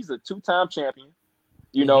think about he's a 2-time champion.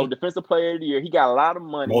 Defensive player of the year. He got a lot of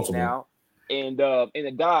money now. And in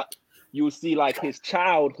the doc, you'll see like his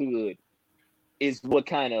childhood is what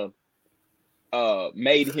kind of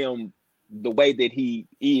made him the way that he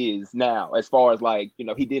is now, as far as like,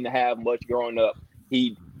 he didn't have much growing up.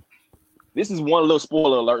 This is one little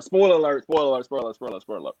spoiler alert.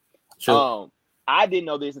 Sure. I didn't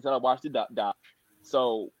know this until I watched the doc.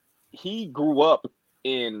 So he grew up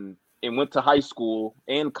and went to high school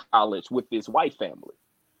and college with this white family.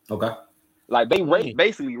 Okay. Like they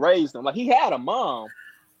basically raised him. Like he had a mom.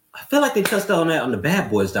 I feel like they touched on that on the Bad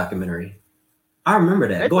Boys documentary. I remember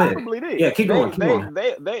that. Go ahead. Did. Yeah, keep going.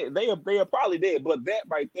 They probably did. But that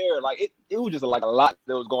right there, like it was just like a lot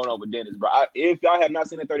that was going on with Dennis, bro. If y'all have not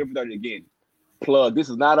seen it 30 for 30 again, plug. This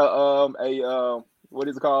is not a what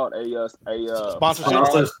is it called? A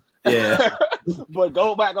sponsorship. Yeah. But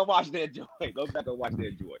go back and watch that joint.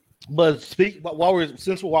 But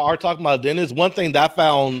since we are talking about Dennis, one thing that I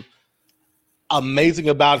found amazing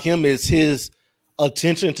about him is his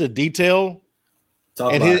attention to detail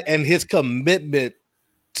and his commitment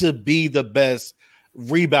to be the best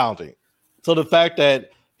rebounding. So the fact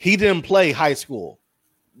that he didn't play high school,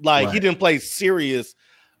 he didn't play serious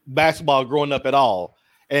basketball growing up at all.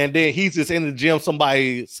 And then he's just in the gym,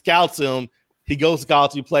 somebody scouts him, he goes to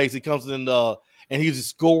college, he plays, he comes in and he's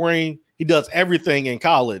just scoring. He does everything in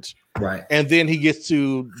college. Right. And then he gets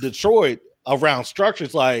to Detroit around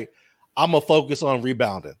structures like, I'm going to focus on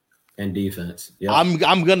rebounding. And defense. Yeah. I'm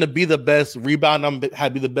going to be the best rebounder. I'm going to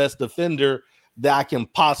be the best defender that I can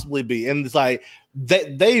possibly be. And it's like,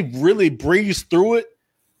 they really breezed through it.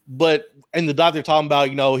 But in the doc, they're talking about,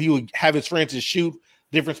 he would have his friends to shoot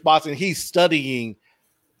different spots, and he's studying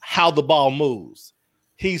how the ball moves.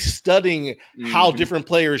 He's studying how different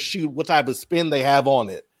players shoot, what type of spin they have on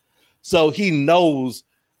it. So he knows,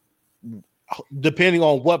 depending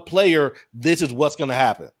on what player, this is what's going to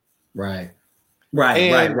happen. Right.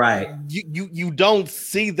 You don't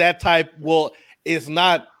see that type. Well, it's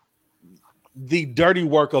not the dirty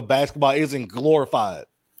work of basketball isn't glorified.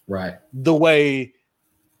 Right. The way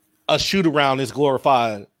a shoot around is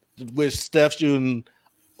glorified with Steph shooting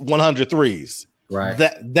 100 threes. Right.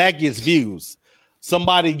 That gets views.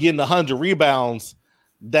 Somebody getting 100 rebounds,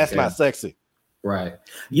 that's not sexy. Right.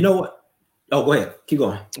 You know what? Oh, go ahead. Keep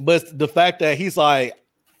going. But the fact that he's like,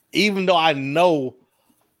 even though I know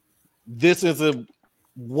this isn't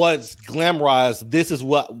what's glamorized, this is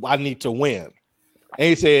what I need to win. And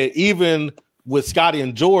he said, even with Scottie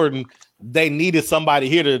and Jordan, they needed somebody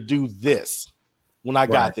here to do this when I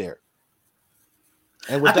got there.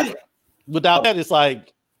 And without that, it's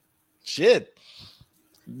like, shit.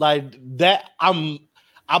 Like that, I'm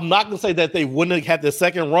not gonna say that they wouldn't have had the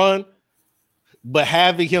second run, but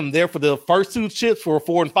having him there for the first two chips for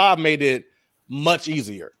 4 and 5 made it much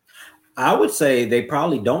easier. I would say they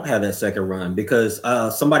probably don't have that second run because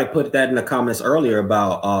somebody put that in the comments earlier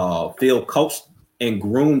about Phil coached and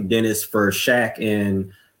groomed Dennis for Shaq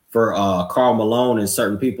and for Karl Malone and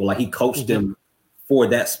certain people. Like he coached them for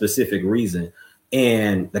that specific reason.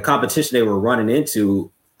 And the competition they were running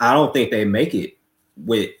into, I don't think they make it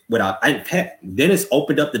without. In fact, Dennis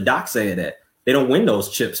opened up the doc saying that they don't win those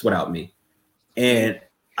chips without me. And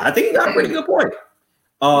I think he got a pretty good point.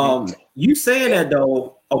 You saying that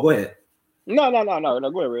though? Oh, go ahead. No. Go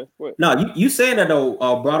ahead, Rick. Go ahead. No, you saying that though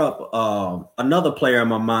brought up another player in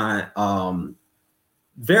my mind.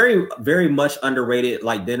 Very, very much underrated,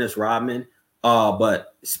 like Dennis Rodman,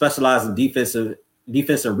 but specialized in defensive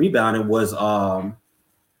rebounding was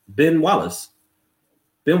Ben Wallace.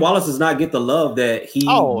 Ben Wallace does not get the love that he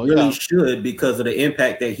should because of the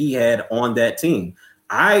impact that he had on that team.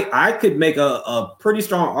 I could make a pretty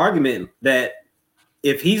strong argument that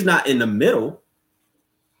if he's not in the middle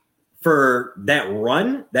for that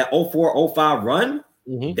run, that 04-05 run,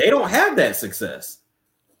 they don't have that success.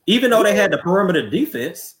 Even though they had the perimeter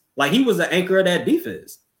defense, like he was the anchor of that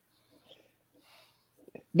defense.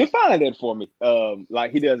 Define that for me.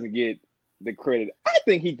 Like he doesn't get the credit. I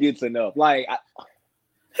think he gets enough. Like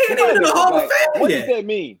he ain't even in the Hall of Fame yet. What does that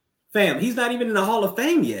mean? Fam, he's not even in the Hall of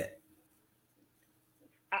Fame yet.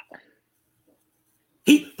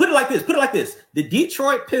 He put it like this. The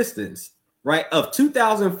Detroit Pistons, right, of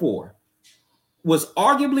 2004 was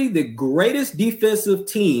arguably the greatest defensive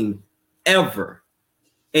team ever.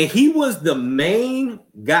 And he was the main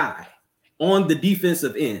guy on the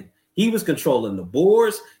defensive end. He was controlling the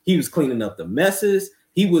boards. He was cleaning up the messes.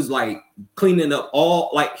 He was like cleaning up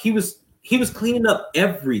he was cleaning up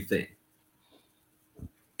everything.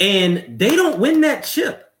 And they don't win that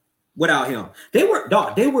chip without him. They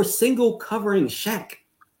were single covering Shaq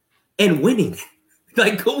and winning.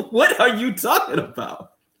 Like, what are you talking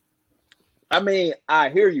about? I mean, I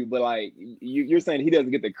hear you, but like you're saying he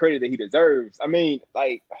doesn't get the credit that he deserves. I mean,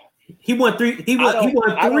 like he won three. He won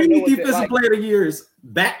three defensive player of the years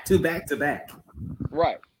back to back to back.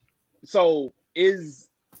 Right. So is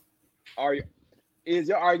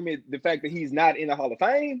your argument the fact that he's not in the Hall of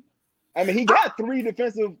Fame? I mean, he got 3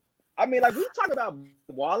 defensive. I mean, like we talk about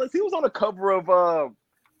Wallace. He was on the cover of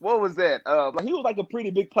what was that? Like he was like a pretty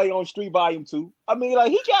big play on Street Volume 2. I mean,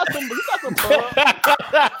 like he got some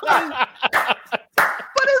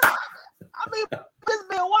it's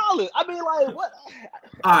Ben Wallace. I mean, like what?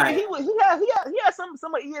 All right. He had some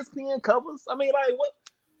of ESPN covers. I mean, like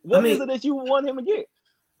what is it that you want him to get?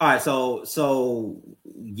 All right, so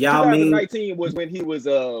Yao Ming 2019 was when he was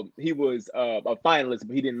a finalist,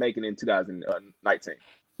 but he didn't make it in 2019.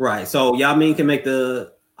 Right. So Yao Ming can make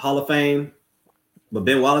the Hall of Fame, but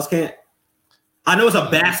Ben Wallace can't. I know it's a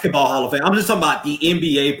basketball Hall of Fame. I'm just talking about the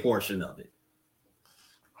NBA portion of it.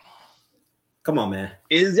 Come on, man.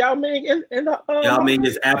 Is Yao Ming in the Yao Ming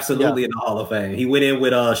is absolutely in the Hall of Fame. He went in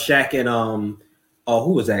with Shaq and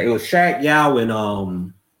who was that? It was Shaq, Yao,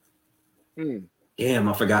 and damn,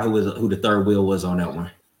 I forgot who the third wheel was on that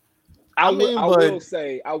one. I will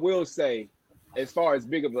say, as far as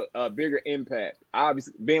bigger impact,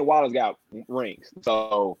 obviously Ben Wallace got rings,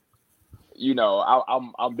 so you know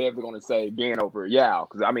I'm definitely going to say Ben over Yao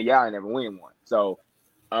because I mean Yao ain't never win one. So,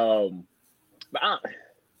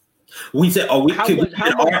 we said,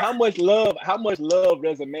 how much love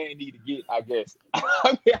does a man need to get? I guess.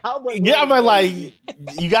 I mean, how much? Yeah, I mean, like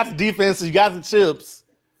you got the defense, you got the chips.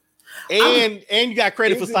 And you got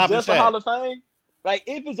credit for stopping just Shaq. A Hall of Fame? Like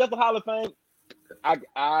if it's just a Hall of Fame,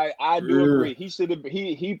 I do agree. He should have.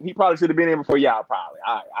 He probably should have been in before y'all. Probably.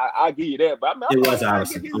 I give you that. But I mean, it was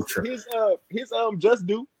honestly his just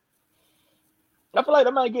due. I feel like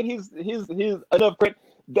I might get his enough credit.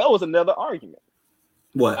 That was another argument.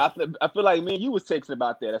 What? I feel like me and you was texting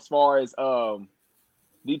about that as far as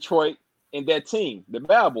Detroit and that team, the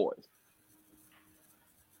Bad Boys.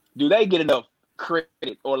 Do they get enough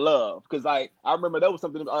credit or love? Because I remember that was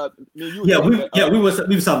something me and you we was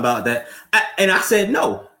talking about that. And I said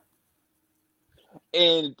no.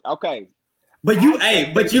 And okay. But you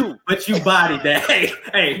bodied that.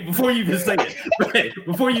 Hey, before you even say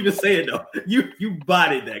it, though, you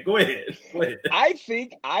bodied that. Go ahead. I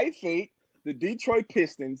think the Detroit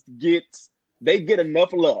Pistons get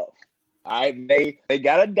enough love. All right, they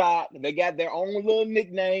got a dot. They got their own little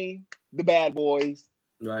nickname, the Bad Boys.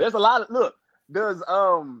 Right. There's a lot of look. Does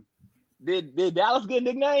did Dallas get a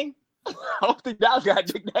nickname? I don't think Dallas got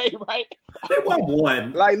a nickname, right? They won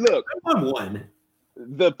one. Like, look, they won one.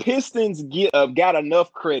 The Pistons got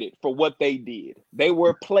enough credit for what they did. They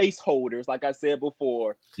were placeholders, like I said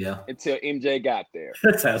before. Yeah. Until MJ got there.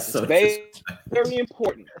 That's so very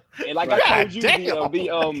important. And like I told you,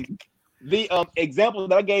 the example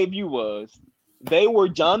that I gave you was they were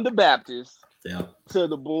John the Baptist to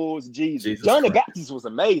the Bulls. Jesus. John the Baptist was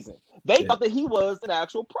amazing. They thought that he was an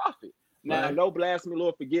actual prophet. Now, no blasphemy,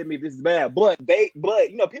 Lord, forgive me if this is bad. But you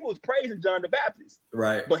know, people was praising John the Baptist.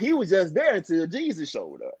 Right. But he was just there until Jesus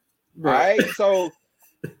showed up. Right. So,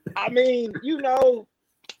 I mean, you know,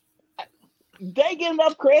 they get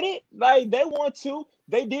enough credit. Like they want to.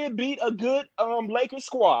 They did beat a good Lakers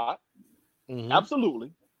squad. Mm-hmm.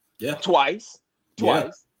 Absolutely. Yeah. Twice.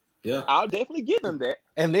 Yeah. I'll definitely give them that.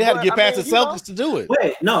 And they had to get past the Celtics to do it.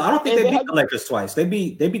 Wait, no, I don't think they beat the Lakers twice. They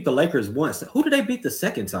beat the Lakers once. Who did they beat the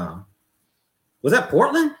second time? Was that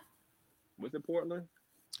Portland? Was it Portland?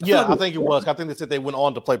 I think it was. I think they said they went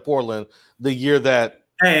on to play Portland the year that.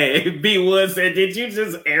 Hey, B Wood said, "Did you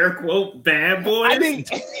just air quote Bad Boys?" I mean,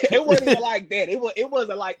 it wasn't like that. It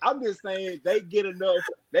wasn't like. I'm just saying they get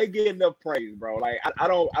enough praise, bro. Like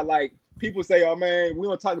I like people say, "Oh man, we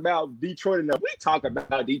don't talk about Detroit enough." We talk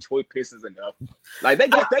about Detroit Pistons enough. Like they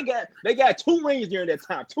got 2 rings during that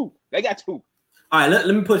time. 2. They got 2. All right,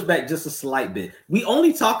 let me push back just a slight bit. We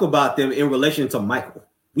only talk about them in relation to Michael.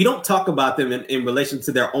 We don't talk about them in relation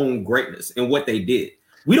to their own greatness and what they did.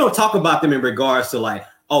 We don't talk about them in regards to like,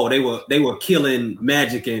 oh, they were killing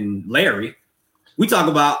Magic and Larry. We talk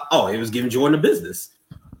about, oh, it was giving Jordan a business.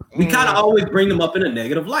 We kind of always bring them up in a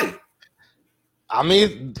negative light. I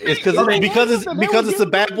mean, it's because it's the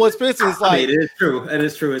Bad Boys Pistons. Like, I mean, it is true. It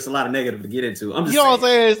is true. It's a lot of negative to get into. I'm just what I'm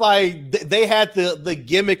saying? It's like they had the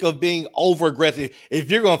gimmick of being over aggressive.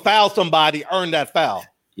 If you're gonna foul somebody, earn that foul.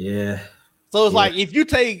 Yeah. So it's like if you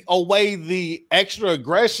take away the extra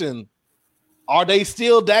aggression, are they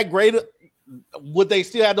still that great? Would they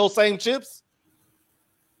still have those same chips?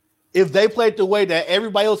 if they played the way that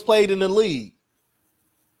everybody else played in the league.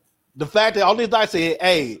 The fact that all these guys say,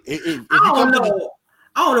 hey, if I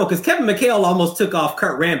don't know, because Kevin McHale almost took off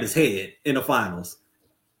Kurt Rambis' head in the finals.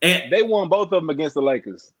 And they won both of them against the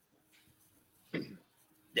Lakers.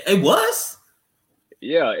 It was?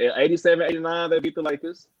 Yeah, 87, 89, they beat the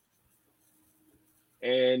Lakers.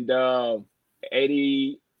 And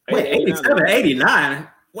 80. Wait, 87, 89?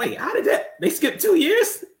 Wait, how did that? They skipped 2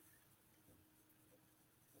 years?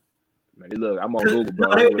 Man, look, I'm on Google, bro.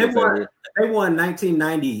 No, they won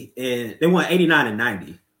 1990 and they won 89 and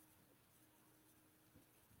 90.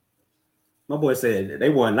 My boy said they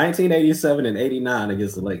won 1987 and 89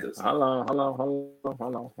 against the Lakers. Hold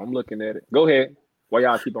on. I'm looking at it. Go ahead. Why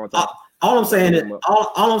y'all keep on talking? All I'm saying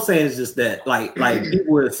is just that, like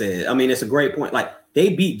people would have said. I mean, it's a great point. Like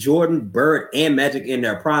they beat Jordan, Bird, and Magic in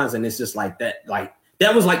their primes, and it's just like that. Like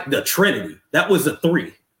that was like the Trinity. That was the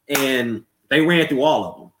three, and they ran through all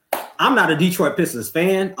of them. I'm not a Detroit Pistons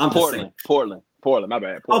fan. I'm Portland. My bad. Portland.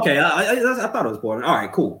 Okay, I thought it was Portland. All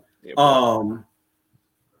right, cool.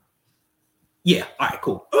 Yeah, all right,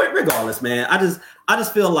 cool. Regardless, man, I just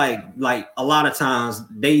feel like a lot of times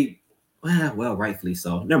well, rightfully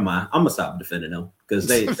so. Never mind. I'm gonna stop defending them because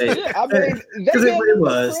they yeah, I mean, they get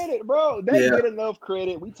enough credit, bro. They get enough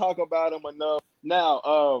credit. We talk about them enough. Now,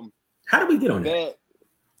 how did we get on that?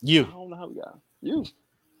 You. I don't know how we got you.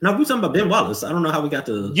 No, we talking about Ben Wallace. I don't know how we got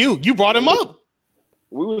to you brought him up.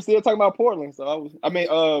 We were still talking about Portland, so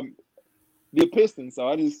the Pistons. So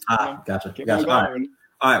I just gotcha.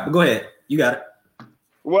 All right, but go ahead. You got it.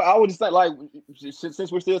 Well, I would just say, like,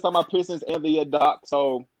 since we're still talking about Pistons and the Doc,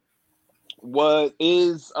 so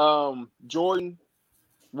is Jordan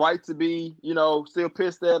right to be, still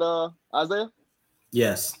pissed at Isaiah?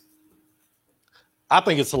 Yes. I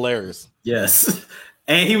think it's hilarious. Yes.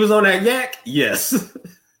 And he was on that yak? Yes.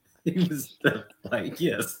 He was like,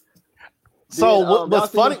 yes. So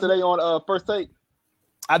what's funny today on First Take?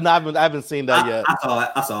 I haven't seen that yet.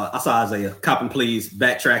 I saw Isaiah copping please,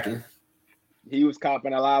 backtracking. He was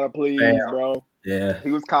copping a lot of please, bro. Yeah.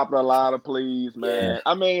 He was copping a lot of please, man. Yeah.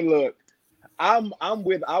 I mean, look, I was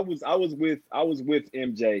with MJ.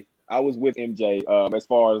 I was with MJ as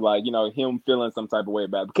far as like, him feeling some type of way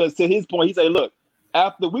about it. Because to his point, he said, look,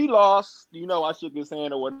 after we lost, I shook his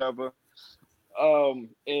hand or whatever. And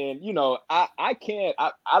I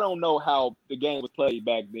don't know how the game was played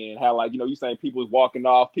back then. How, like, you saying people was walking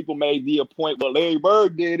off. People made the point, well, Larry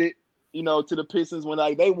Bird did it, to the Pistons when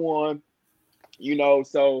like they won.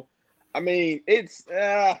 So I mean, it's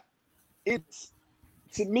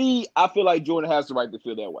to me, I feel like Jordan has the right to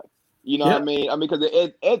feel that way. What I mean? Because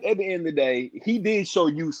at the end of the day, he did show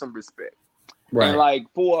you some respect. Right. And like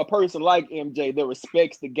for a person like MJ that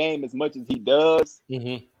respects the game as much as he does,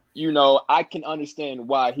 I can understand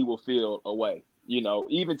why he will feel a way.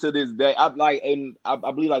 Even to this day, I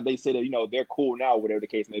believe like they said that they're cool now, whatever the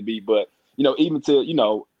case may be. But even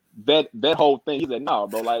to that whole thing, he said, no,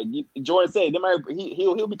 bro. Like Jordan said,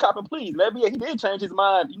 he'll be copping please. Maybe he did change his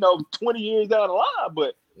mind, 20 years down the line,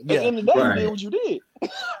 but at the end of the day, you did what you did.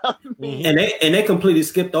 And they completely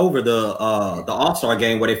skipped over the All-Star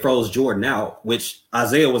game where they froze Jordan out, which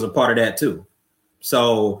Isaiah was a part of that too.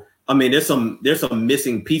 So I mean, there's some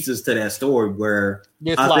missing pieces to that story where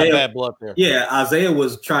there's a lot of bad blood there. Yeah, Isaiah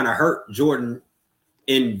was trying to hurt Jordan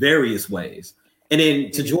in various ways. And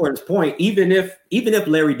then to Jordan's point, even if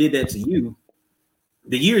Larry did that to you,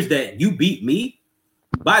 the years that you beat me,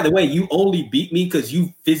 by the way, you only beat me because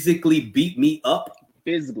you physically beat me up.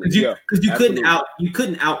 Physically, because you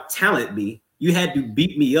couldn't out talent me. You had to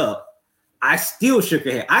beat me up. I still shook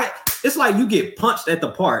your hand. It's like you get punched at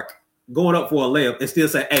the park going up for a layup and still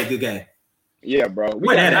say, "Hey, good game." Yeah, bro.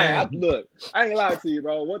 Look, I ain't gonna lie to you,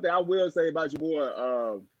 bro. One thing I will say about your boy,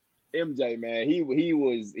 MJ, man, he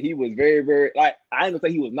was very, very, like, I ain't gonna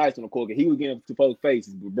say he was nice on the court. He was getting to folks'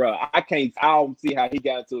 faces, but bro, I don't see how he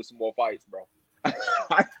got into some more fights, bro.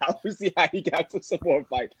 I don't see how he got into some more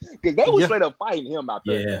fights because they were straight up fighting him out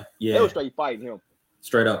there. Yeah, they were straight fighting him.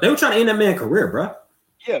 Straight up, they were trying to end that man's career, bro.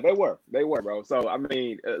 Yeah, they were, bro. So I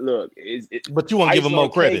mean, look, but you want to give him more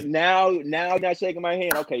credit now. Not shaking my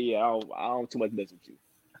hand. Okay, yeah, I don't too much mess with you.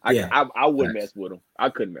 I wouldn't mess with him. I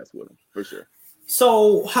couldn't mess with him for sure.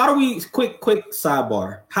 So how do we quick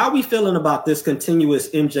sidebar? How are we feeling about this continuous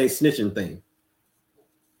MJ snitching thing?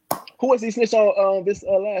 Who was he snitch on this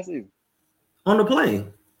last season? On the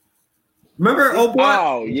plane. Remember, boy?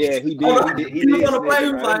 Oh yeah, he did. He was on the plane.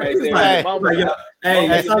 He was like, hey,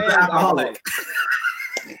 my son's an alcoholic.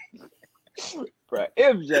 Bro,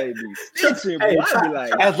 MJ be snitching, bro.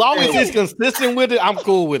 Like, as long as he's consistent with it, I'm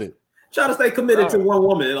cool with it. Trying to stay committed to one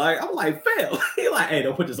woman. Like, I'm like, fail. He like, hey,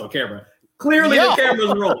 don't put this on camera. Clearly, the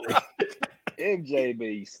camera's rolling.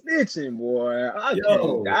 MJB snitching, boy. I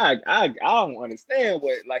don't understand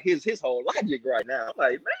what like his whole logic right now. I'm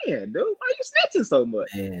like, man, dude, why you snitching so much?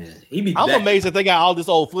 Man, I'm amazed that they got all this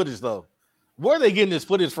old footage though. Where are they getting this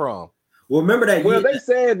footage from? Well, remember that? Well, they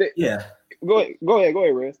said that. Yeah. Go ahead,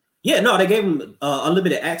 Riz. Yeah, no, they gave him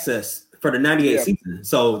unlimited access for the '98 season,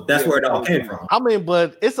 so that's where it all came from. I mean,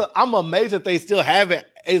 but I'm amazed that they still have it.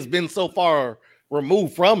 It's been so far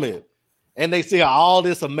removed from it. And they see all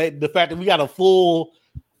this, the fact that we got a full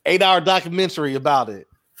 8-hour documentary about it.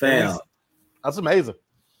 Fam. That's amazing.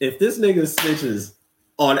 If this nigga snitches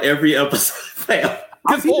on every episode, fam.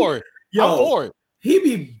 I'm for it. I'm for it. He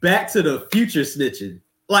be back to the future snitching.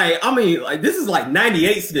 Like, I mean, like this is like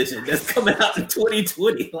 98 snitching that's coming out in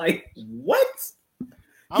 2020. Like, what?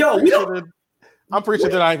 I'm pretty sure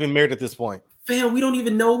they're not even married at this point. Fam, we don't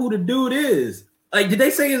even know who the dude is. Like, did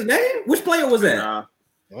they say his name? Which player was that? Nah.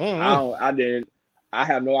 I didn't. I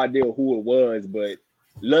have no idea who it was, but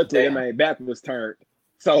luckily, man, back was turned.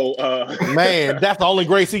 So, man, that's the only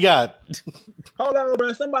grace he got. Hold on,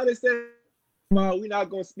 bro. Somebody said, "We're not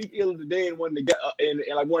gonna speak ill of the dead." One to get in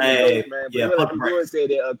like one of the days, man. But Jordan said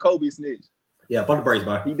that Kobe snitched. Yeah, put the brakes,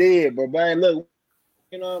 bro. He did, but man, look,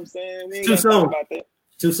 you know what I'm saying? We ain't too soon. About that.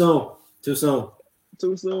 Too soon.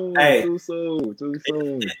 Hey, too soon.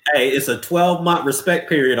 Hey, it's a 12-month respect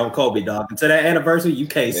period on Kobe, dog. Until that anniversary, you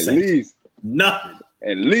can't say nothing.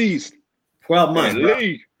 At least 12 months. At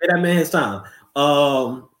least. Give that man his time.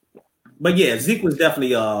 But yeah, Zeke was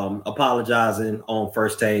definitely apologizing on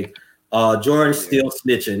First Take. Jordan still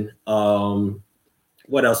snitching.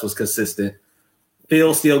 What else was consistent?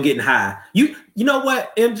 Phil still getting high. You know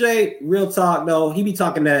what, MJ? Real talk though, he be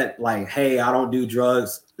talking that like, hey, I don't do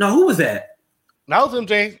drugs. No, who was that? That was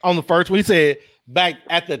MJ on the first one. He said back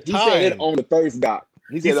at the time. He said it on the first doc.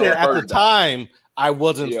 He said at the time I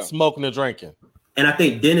wasn't smoking or drinking. And I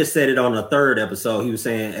think Dennis said it on the third episode. He was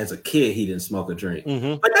saying as a kid he didn't smoke or drink.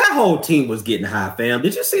 Mm-hmm. But that whole team was getting high, fam.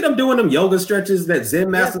 Did you see them doing them yoga stretches that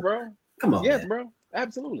Zen Master? Yes, bro. Come on. Yes, man. bro.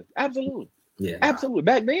 Absolutely. Yeah. Absolutely.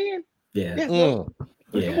 Back then. Yeah. Yes, bro.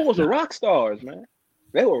 The boys were rock stars, man.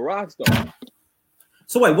 They were rock stars.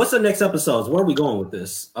 So wait, what's the next episodes? Where are we going with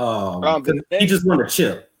this? He just won a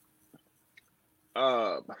chip.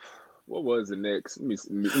 What was the next? Let me see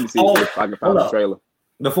if I can find the trailer.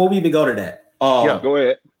 Before we even go to that, go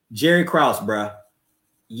ahead. Jerry Krause, bruh.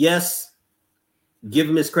 Yes, give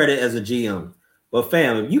him his credit as a GM. But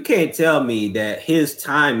fam, you can't tell me that his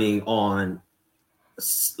timing on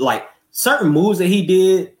like certain moves that he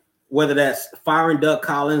did, whether that's firing Doug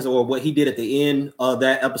Collins or what he did at the end of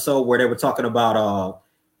that episode where they were talking about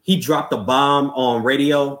he dropped a bomb on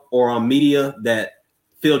radio or on media that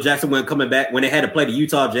Phil Jackson wasn't coming back when they had to play the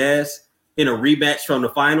Utah Jazz in a rematch from the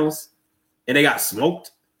finals and they got smoked.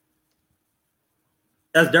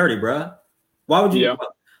 That's dirty, bro. Why would you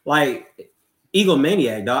like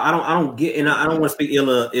egomaniac, dog? I don't get, and I don't want to speak ill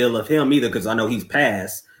of him either because I know he's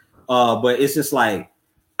passed. But it's just like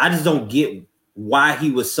I just don't get why he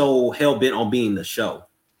was so hell bent on being the show.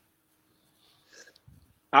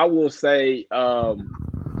 I will say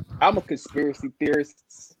I'm a conspiracy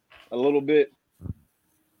theorist a little bit.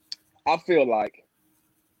 I feel like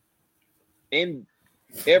in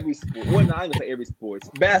every sport, well, not gonna say every sports,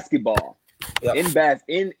 basketball, in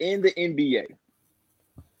the NBA,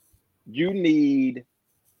 you need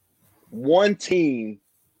one team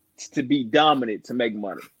to be dominant to make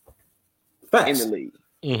money in the league.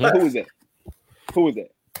 Mm-hmm. Who is that?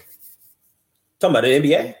 Talking about the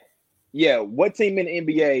NBA? Yeah, what team in the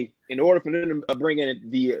NBA, in order for them to bring in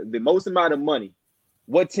the most amount of money,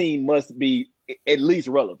 what team must be at least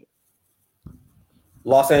relevant?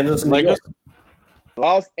 Los Angeles Lakers.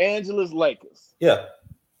 Los Angeles Lakers. Yeah.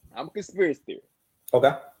 I'm a conspiracy theorist.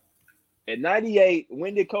 Okay. At 98,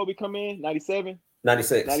 when did Kobe come in? 97?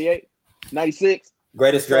 96. 98? 96?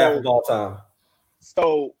 Greatest draft of all time.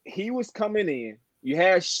 So he was coming in. You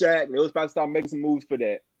had Shaq, and they was about to start making some moves for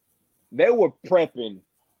that. They were prepping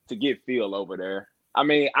to get Phil over there. I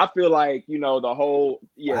mean, I feel like, you know, the whole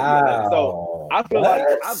wow. So I feel like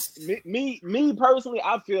me personally,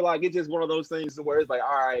 I feel like it's just one of those things where it's like,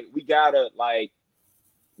 all right, we gotta like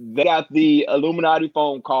they got the Illuminati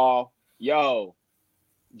phone call. Yo,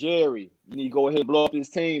 Jerry, you need to go ahead and blow up this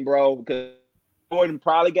team, bro, because Jordan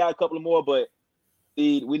probably got a couple of more, but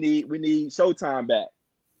we need Showtime back.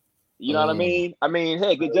 You know what I mean? I mean,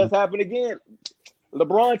 heck, it just happened again.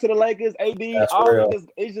 LeBron to the Lakers, AD, all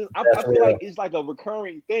it's just I feel like it's like a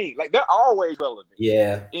recurring thing. Like they're always relevant.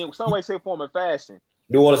 Yeah. In some way, shape, form, and fashion.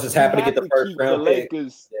 New Orleans just happened to get the first round the pick.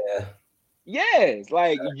 Lakers. Yeah. Yes,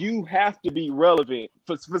 like you have to be relevant.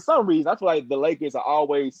 For some reason, I feel like the Lakers are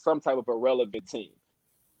always some type of a relevant team.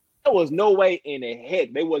 There was no way in the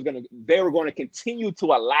heck they were going to continue to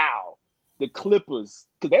allow the Clippers,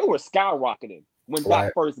 because they were skyrocketing when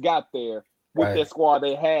Doc first got there with that squad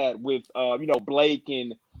they had with Blake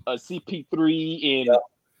and CP3 and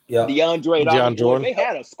DeAndre. They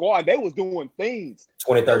had a squad. They was doing things.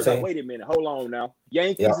 2013. Like, wait a minute, hold on now.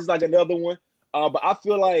 Yankees is like another one. But I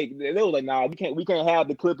feel like they were like, nah, we can't have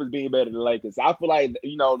the Clippers being better than the Lakers. I feel like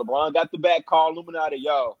LeBron got the back call Illuminati,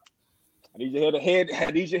 yo. I need you to head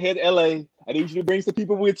to LA. I need you to bring some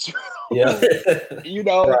people with you. Yeah.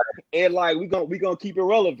 And like we're gonna keep it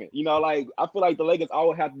relevant. Like I feel like the Lakers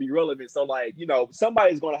always have to be relevant. So like,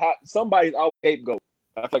 somebody's always scapegoat.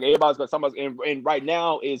 I feel like everybody's got somebody, and right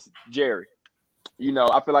now is Jerry.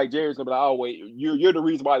 I feel like Jerry's gonna be like, oh wait, you're the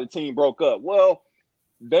reason why the team broke up. Well,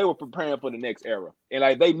 they were preparing for the next era, and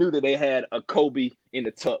like they knew that they had a Kobe in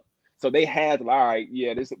the tuck. So they had, all right,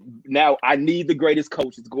 yeah, now I need the greatest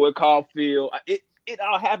coach. It's Gordon Caulfield. It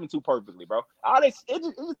all happened too perfectly, bro. It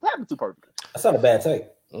just happened too perfectly. That's not a bad take.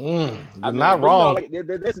 You're not wrong.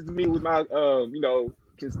 This is me with my,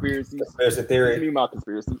 conspiracies. Conspiracy theory. Me my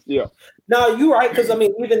conspiracies. Yeah. No, you're right. Because, I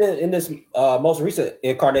mean, even in this most recent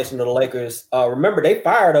incarnation of the Lakers, remember, they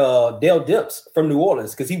fired Dale Demps from New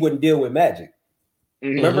Orleans because he wouldn't deal with Magic.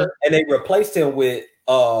 Mm-hmm. Remember? And they replaced him with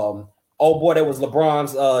that was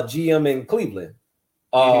LeBron's GM in Cleveland.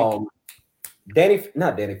 Not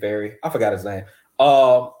Danny Ferry. I forgot his name.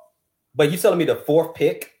 But you telling me the 4th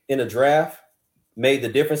pick in the draft made the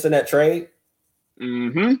difference in that trade?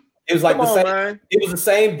 Mm-hmm. It was like It was the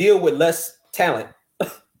same deal with less talent.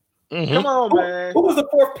 Mm-hmm. Come on, man. Who was the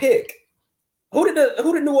 4th pick? Who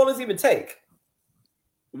did New Orleans even take?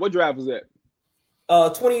 What draft was that?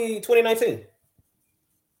 2019.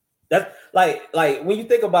 That's like when you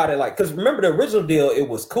think about it, like, because remember the original deal, it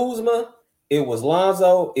was Kuzma, it was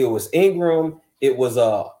Lonzo, it was Ingram, it was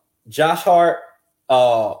Josh Hart,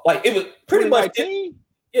 like it was pretty much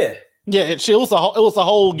yeah. It was a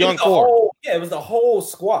whole young core. It was the whole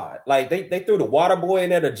squad. Like they threw the water boy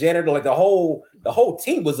in there, the janitor, like the whole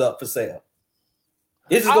team was up for sale.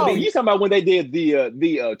 This is you talking about when they did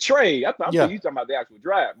the trade? I thought you talking about the actual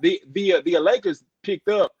draft. The Lakers picked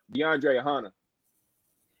up DeAndre Hunter.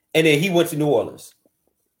 And then he went to New Orleans.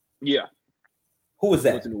 Yeah. Who was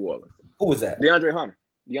that? Went to New Orleans. Who was that? DeAndre Hunter.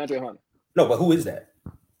 No, but who is that?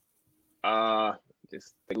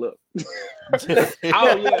 Just take a look. Oh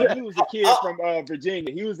yeah, he was the kid from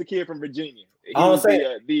Virginia. He was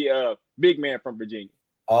the big man from Virginia.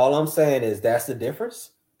 All I'm saying is that's the difference.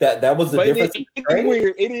 That was the difference. It's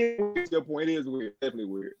weird. It is weird. Your point. It is weird.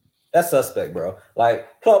 Definitely weird. That's suspect, bro. Like,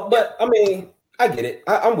 but I mean, I get it.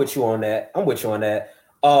 I'm with you on that.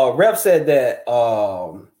 Rev said that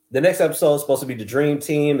the next episode is supposed to be the Dream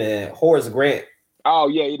Team and Horace Grant. Oh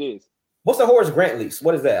yeah, it is. What's the Horace Grant lease?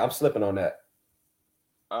 What is that? I'm slipping on that.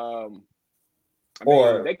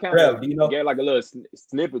 They kind of get like a little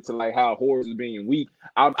snippet to like how Horace is being weak.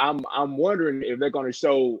 I'm wondering if they're going to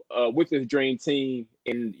show with this Dream Team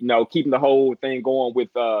and keeping the whole thing going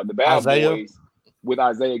with the Bad Boys with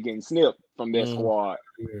Isaiah getting snipped from their squad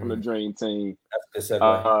from the Dream Team. That's a good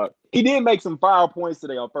segue. He did make some fire points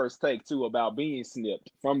today on First Take too about being snipped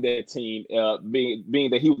from that team,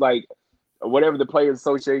 being that he was like whatever the Players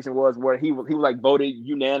Association was, where he was like voted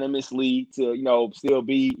unanimously to still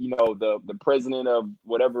be the president of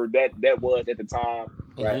whatever that was at the time,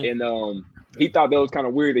 right? And he thought that was kind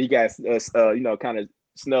of weird that he got kind of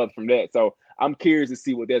snubbed from that. So I'm curious to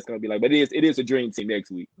see what that's going to be like. But it is a Dream Team next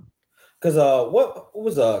week. Because what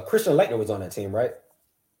was Christian Laettner was on that team, right?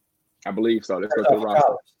 I believe so. Let's go to the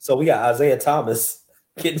roster. So we got Isaiah Thomas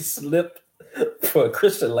getting slipped for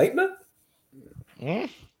Christian Laettner. Mm.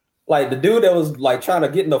 Like the dude that was like trying to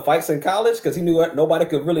get into fights in college because he knew nobody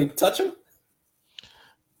could really touch him.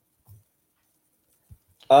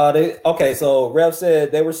 So Rev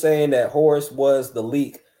said they were saying that Horace was the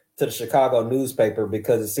leak to the Chicago newspaper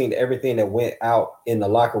because it seemed everything that went out in the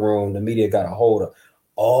locker room, the media got a hold of.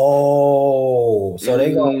 Oh, so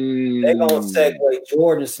they gonna segue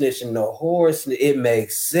Jordan snitching to Horace. It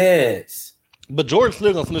makes sense. But Jordan's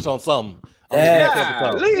still gonna snitch on something.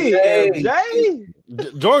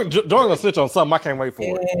 Jordan gonna snitch on something. I can't wait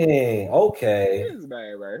for it. Okay. This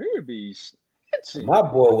man right here be snitching. My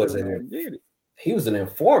boy was he was an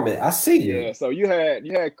informant. I see you. Yeah. So you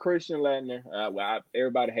had Christian Laettner.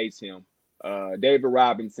 Everybody hates him. David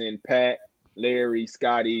Robinson, Pat, Larry,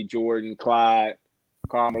 Scotty, Jordan, Clyde,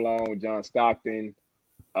 Karl Malone, John Stockton,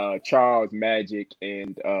 Charles Magic,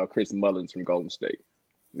 and Chris Mullins from Golden State.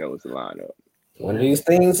 That was the lineup. One of these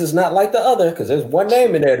things is not like the other because there's one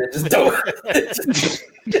name in there that just don't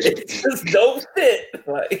it just don't fit.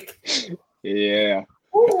 Like, yeah.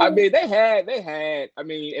 ooh. I mean, they had. I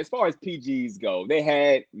mean, as far as PGs go, they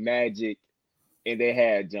had Magic, and they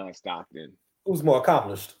had John Stockton. Who's more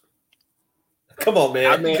accomplished? Come on,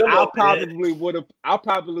 man. I mean, Come I on, man.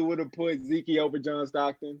 probably would have put Zeke over John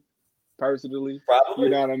Stockton, personally. Probably. You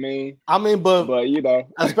know what I mean? I mean, but you know,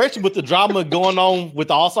 especially with the drama going on with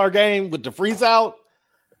the All-Star game, with the freeze out,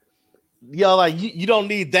 like you don't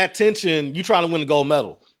need that tension. You trying to win a gold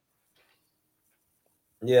medal.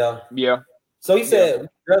 Yeah. yeah. So he said,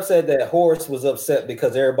 Rev said that Horace was upset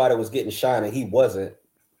because everybody was getting shine and he wasn't.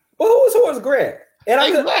 Well, who was Horace Grant? And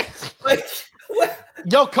I could, like, what?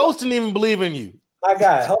 Your coach didn't even believe in you. My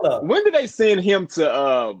guy, hold up. When did they send him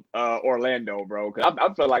to Orlando, bro? Because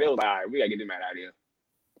I felt like it was all right. We gotta get him out of here.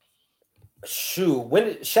 Shoot, when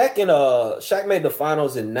did Shaq made the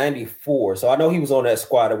finals in '94, so I know he was on that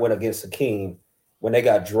squad that went against Hakeem when they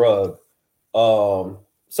got drugged. So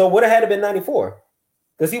would have had to been '94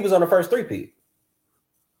 because he was on the first three-peat.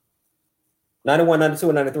 91, 92,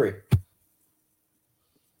 and 93.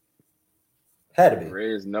 Had to be.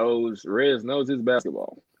 Rez knows his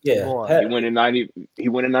basketball. Yeah, Boy. had He to went in 90. He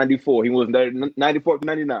went in 94. He was 94 to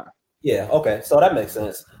 99. Yeah, okay. So that makes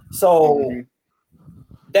sense. So Mhm.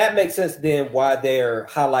 that makes sense then why they're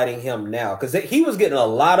highlighting him now. Because he was getting a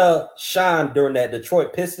lot of shine during that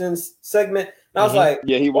Detroit Pistons segment. And I was like,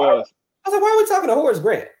 Yeah, he why- was. I was like, why are we talking to Horace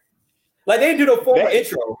Grant? Like they didn't do the former That-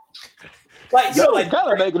 intro. Like, You yo, know, like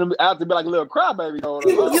kind of making him out to be like a little crybaby.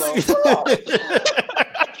 He was- yeah.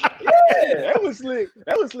 That was slick.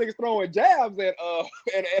 That was slick throwing jabs at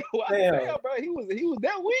and Damn. damn, bro. He was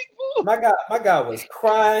that weak, fool. My guy was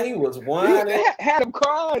crying. He was whining. They had him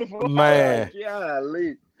crying, fool. Man.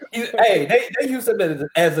 Golly. Hey, they use him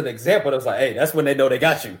as an example. It's like, hey, that's when they know they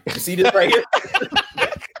got you. You see this right here?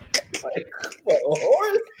 Like, what,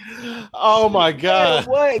 Horace? Oh my god.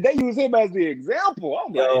 What? They use him as the example.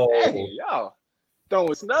 I'm Yo. like, hey, y'all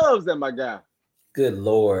throwing snubs at my guy. Good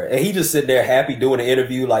Lord. And he just sitting there happy doing the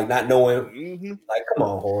interview, like not knowing, Mm-hmm. like, come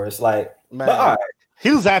on, Horace. Like, Man. but all right.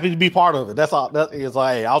 He was happy to be part of it. That's all. That is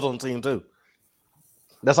like, hey, I was on the team too.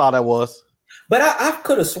 That's all that was. But I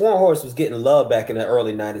could have sworn Horace was getting love back in the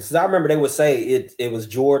early 90s. Because I remember they would say it was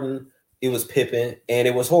Jordan, it was Pippen, and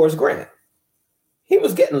it was Horace Grant. He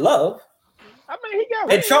was getting love. I mean, he got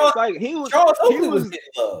And rings. Charles- Like he was. Charles he Oakley was getting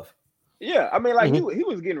love. Yeah, I mean, like Mhm. he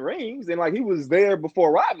was getting rings, and like he was there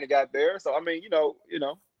before Rodney got there. So I mean, you know.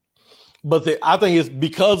 But I think it's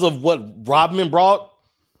because of what Rodman brought.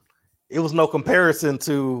 It was no comparison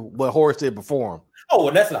to what Horace did before him. Oh,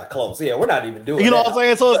 and that's not close. Yeah, we're not even doing You know that. what I'm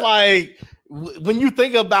saying? So it's like when you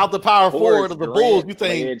think about the power forward of the Bulls,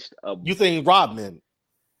 you think Rodman.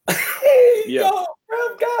 Hey, Yeah. yo,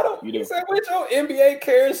 Rev got him. You He do. said, with your NBA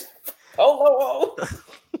cares. Oh,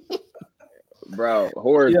 Bro,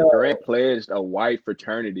 Horace Yo. Grant pledged a white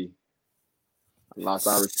fraternity. I lost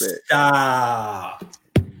all respect. Stop.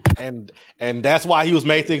 And that's why he was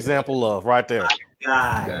made the example of right there.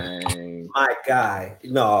 Guy. Dang. My guy.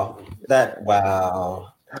 No,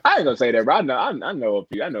 wow. I ain't gonna say that, bro. I know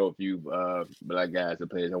a few black guys that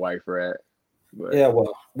plays a white frat. But Yeah,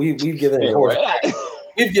 well, we've given anyway.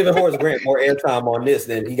 Horace Grant more airtime on this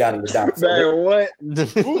than he got in the doc. So Man, what?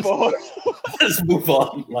 Move on. let's move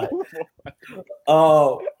on. Like,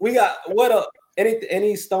 we got what up?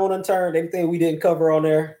 Any stone unturned? Anything we didn't cover on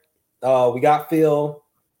there? We got Phil,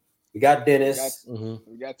 we got Dennis, Mhm.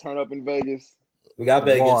 We got turn up in Vegas. we got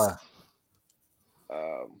Vegas,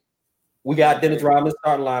 Boy. we got Dennis Rodman's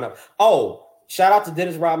starting lineup. Oh, shout out to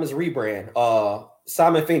Dennis Rodman's rebrand.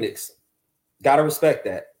 Simon Phoenix, gotta respect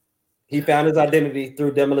that. He found his identity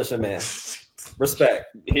through Demolition Man. Respect.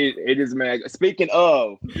 It is, man. Speaking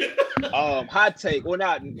of hot take, well,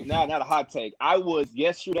 not a hot take. I was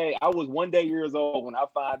 1 day years old when I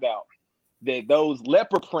found out that those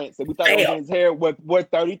leopard prints that we thought was in his hair were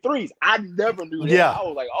 33s. I never knew that. Yeah. I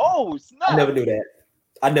was like, oh snap. I never knew that.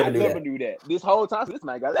 I never knew that. This whole time, this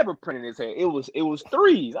man got leopard print in his hair. It was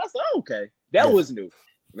threes. I said, okay, that Yeah. was new.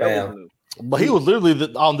 That Damn. was new. But he was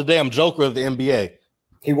literally on the damn Joker of the NBA.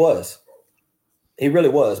 He was. He really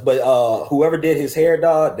was. But whoever did his hair,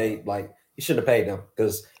 dog, he shouldn't have paid them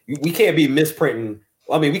because we can't be misprinting.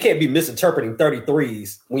 I mean, we can't be misinterpreting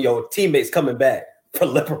 33s when your teammates coming back for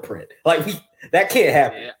leopard print. Like that can't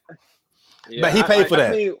happen. Yeah. But he paid for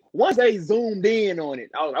that. I mean, once they zoomed in on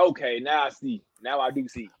it, I was like, okay, now I see. Now I do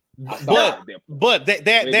see. I saw But them. that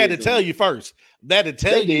They had to did tell zoom. you first. That to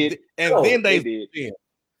tell They you, did. and Oh, then they did. zoomed in.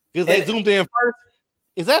 Because they And- zoomed in first.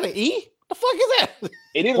 Is that an E? The fuck is that?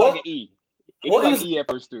 It is Well- like an E. It well, is like he an E at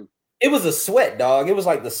first too. It was a sweat, dog. It was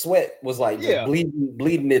like the sweat was like just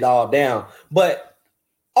bleeding it all down. But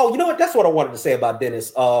you know what? That's what I wanted to say about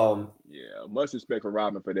Dennis. Much respect for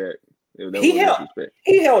Rodman for that. He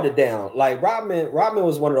held it down. Like Rodman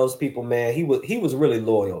was one of those people, man. He was really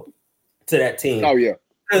loyal to that team. Oh yeah.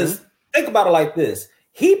 Because think about it like this: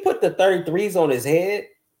 he put the 33s on his head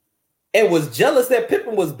and was jealous that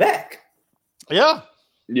Pippen was back. Yeah.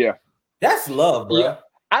 That's love, bro. Yeah.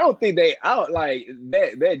 I don't like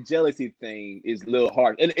that jealousy thing is a little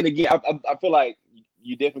hard. And again, I feel like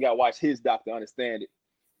you definitely got to watch his doc to understand it.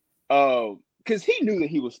 Because he knew that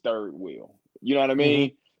he was third wheel. You know what I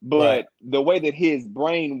mean? Mm-hmm. But the way that his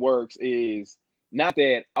brain works is not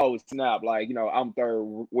that, oh snap, like, you know, I'm third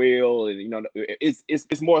wheel, and you know,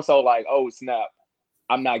 it's more so like, oh snap,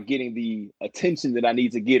 I'm not getting the attention that I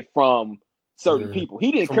need to get from certain people.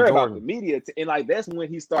 He didn't care about the media, and like that's when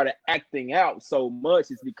he started acting out so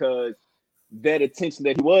much. Is because that attention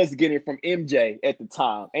that he was getting from MJ at the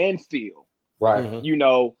time and Phil. Right. Mm-hmm. You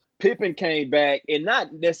know, Pippen came back and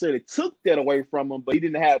not necessarily took that away from him, but he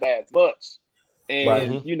didn't have that as much.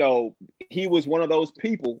 And you know, he was one of those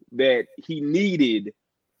people that he needed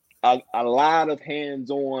a lot of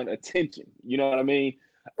hands-on attention. You know what I mean?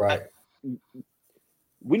 Right.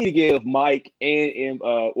 We need to give Mike and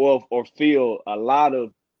or Phil a lot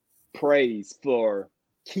of praise for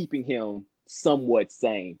keeping him somewhat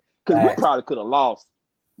sane, because we probably could have lost.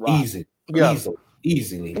 Easily. We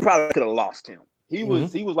probably could have lost him. He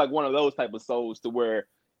was like one of those type of souls to where,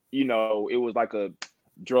 you know, it was like a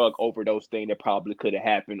drug overdose thing that probably could have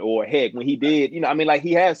happened, or heck, when he did, you know, I mean, like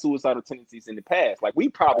he had suicidal tendencies in the past. Like we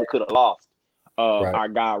probably could have lost our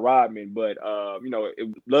guy Rodman, but you know,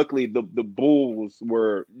 luckily the Bulls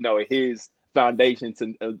were, you know, his foundation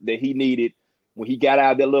to that he needed when he got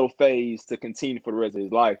out of that little phase to continue for the rest of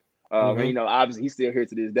his life. And you know, obviously he's still here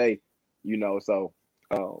to this day, you know, so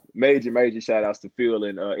major shout outs to Phil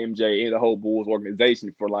and MJ and the whole Bulls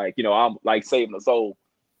organization for, like, you know, I'm like saving a soul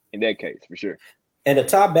in that case for sure. And to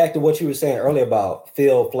tie back to what you were saying earlier about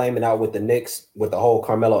Phil flaming out with the Knicks with the whole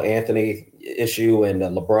Carmelo Anthony issue and the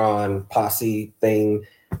LeBron posse thing,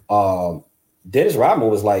 Dennis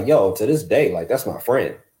Rodman was like, yo, to this day, like, that's my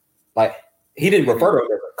friend. Like, he didn't refer to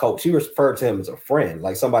him as a coach. He referred to him as a friend,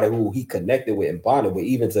 like somebody who he connected with and bonded with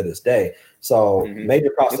even to this day. So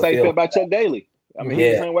major props to Phil. How you feel about Chuck Daly? I mean,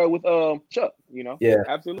 he's the same way with Chuck, you know? Yeah.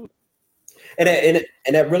 Absolutely. And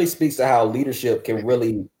that really speaks to how leadership can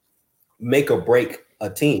really make or break a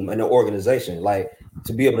team and an organization. Like,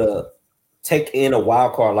 to be able to take in a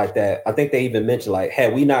wild card like that. I think they even mentioned, like,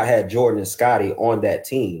 had we not had Jordan and Scottie on that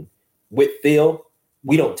team with Phil,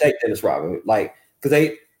 we don't take Dennis Rodman. Like, because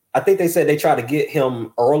I think they said they tried to get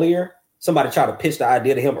him earlier. Somebody tried to pitch the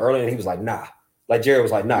idea to him earlier, and he was like, nah. Like Jerry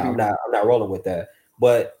was like, nah, I'm not rolling with that.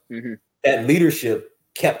 But that leadership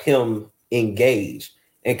kept him engaged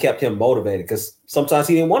and kept him motivated, because sometimes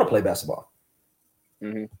he didn't want to play basketball.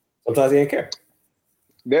 Sometimes he didn't care.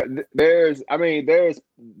 There's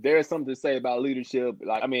something to say about leadership.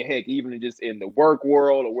 Like, I mean, heck, even just in the work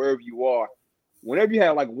world or wherever you are, whenever you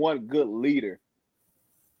have like one good leader,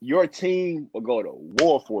 your team will go to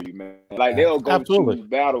war for you, man. Like, they'll go to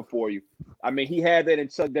battle for you. I mean, he had that in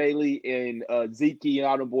Chuck Daly and Zeke and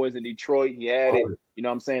all them boys in Detroit. He had it, you know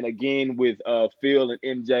what I'm saying, again with Phil and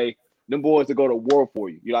MJ. Them boys to go to war for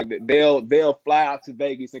you. You like, they'll fly out to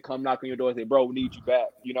Vegas and come knock on your door and say, bro, we need you back.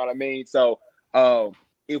 You know what I mean? So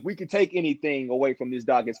if we can take anything away from this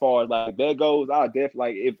doc as far as like that goes, I'll definitely,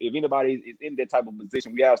 like, if anybody is in that type of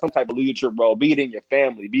position, we have some type of leadership role, be it in your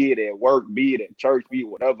family, be it at work, be it at church, be it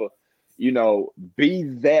whatever, you know, be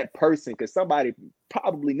that person, because somebody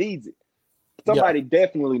probably needs it. Somebody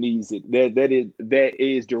definitely needs it. That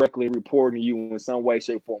is directly reporting you in some way,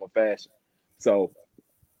 shape, form, or fashion. So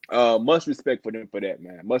much respect for them for that,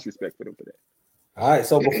 man. Much respect for them for that. All right,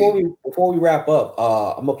 so before we wrap up,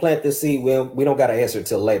 I'm gonna plant this seed. We don't got to answer it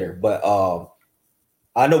till later, but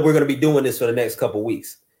I know we're gonna be doing this for the next couple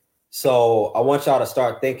weeks. So I want y'all to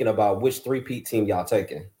start thinking about which three-peat team y'all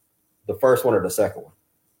taking, the first one or the second one.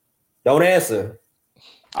 Don't answer.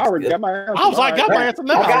 I already got my answer. I was like, got my answer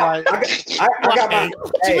now.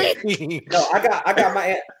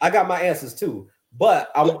 I got my answers too.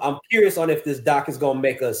 But I'm curious on if this doc is gonna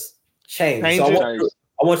make us change. So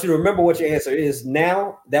I want you to remember what your answer is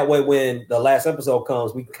now. That way, when the last episode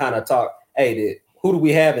comes, we can kind of talk, hey, who do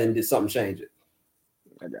we have and did something change it?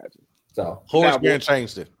 I got you. So Horace Grant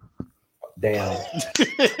changed it. Damn.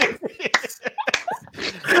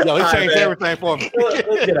 Yo, he changed everything for me.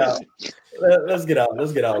 Let's get out.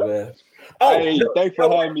 Let's get out, man. Oh, hey, thanks for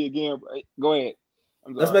having me again. Go ahead.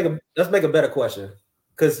 Let's make a better question,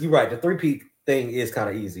 because you're right. The three-peat thing is kind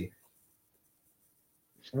of easy.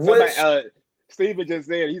 Which, Steven just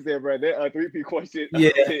said, he said, bro, that 3P question,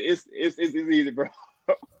 Yeah. it's easy, bro.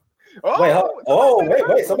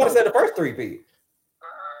 wait. Somebody said the first 3P.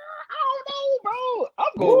 I don't know, bro.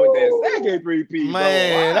 I'm going with that second 3P,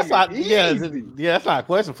 Man, bro. that's not easy. that's not a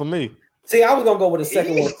question for me. See, I was gonna go with the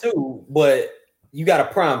second one too, but you got a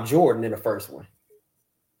prime Jordan in the first one.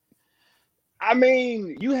 I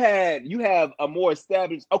mean, you have a more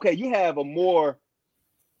established. Okay, you have a more.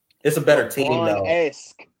 It's a better team though.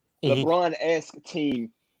 LeBron-esque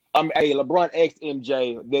team. LeBron X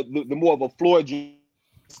MJ, the more of a floor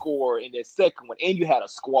scorer in that second one, and you had a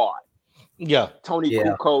squad. Yeah, Tony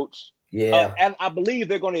Kukoc. Yeah, and I believe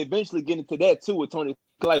they're going to eventually get into that too with Tony.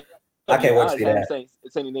 Like, I can't wait to see that. I didn't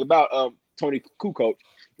say anything about Tony Kukoc,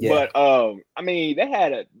 Yeah. but I mean, they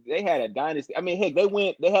had a dynasty. I mean, heck,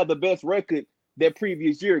 they had the best record that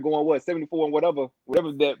previous year, going 74 and whatever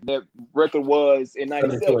that record was in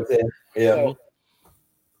 97. Yeah. So,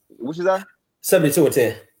 which is that?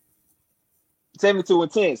 72-10.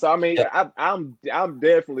 72-10. So I mean, Yeah. I'm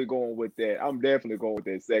definitely going with that. I'm definitely going with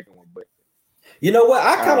that second one. But You know what?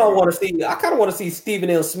 I kind of want to see Stephen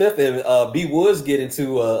M. Smith and B. Woods get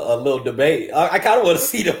into a little debate. I kind of want to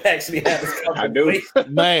see them actually have this conversation. I do.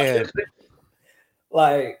 man.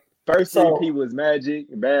 Like, First So- 3P was Magic,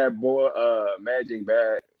 Bad Boy, Magic,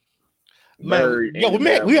 Bad. Man, Bird, yo, and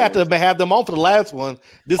we had Bad to have them on for the last one.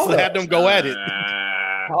 This Hold is up. have them go at it.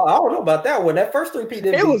 I don't know about that one. That first 3P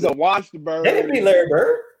didn't. It was a watch the Bird. They didn't beat Larry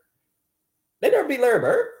Bird. They never beat Larry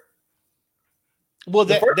Bird. Well,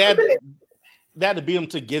 The first that 3P? had to beat them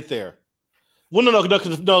to get there. Well, no.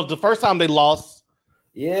 The first time they lost,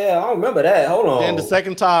 Yeah, I don't remember that. Hold on. and the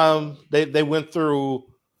second time they went through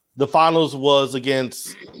the finals was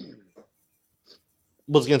against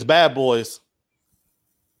Bad Boys.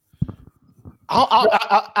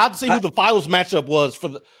 I'd see who the finals matchup was for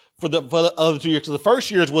the other 2 years. So the first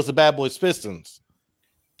year's was the Bad Boys Pistons.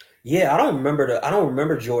 Yeah, I don't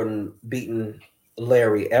remember Jordan beating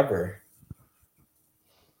Larry ever.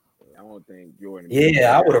 I don't think Jordan.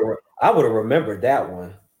 Yeah, I would have remembered that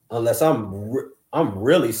one, unless I'm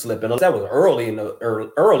really slipping. That was early in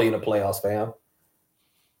the playoffs, fam.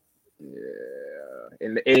 Yeah,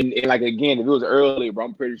 and like again, if it was early, bro,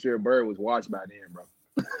 I'm pretty sure Bird was watched by then, bro.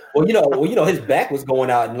 Well, you know, his back was going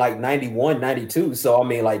out in like 91, 92. So I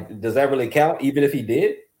mean, like, does that really count? Even if he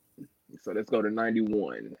did? So let's go to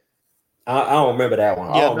 91. I don't remember that one.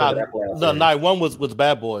 I Yeah, don't remember that playoff the series. night one was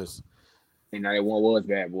Bad Boys. And 91 was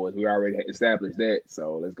Bad Boys. We already established that.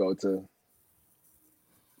 So let's go to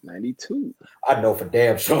 92. I know for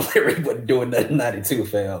damn sure Larry wasn't doing nothing 92,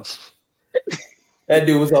 fam. That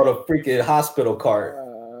dude was on a freaking hospital cart.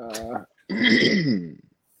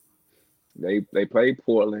 They played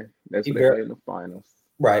Portland. That's what they played in the finals.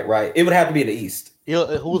 Right. It would have to be in the East. Who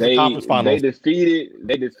was the conference finals?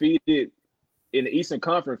 They defeated in the Eastern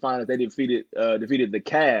Conference Finals. They defeated the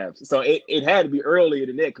Cavs. So it had to be earlier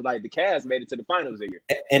than that, because like the Cavs made it to the finals that year.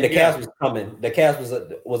 And the Cavs was coming. The Cavs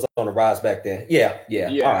was on the rise back then. Yeah. All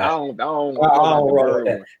right. I don't roll with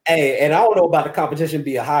that. Hey, and I don't know about the competition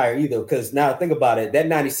being higher either, because now think about it. That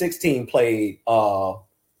 96 team played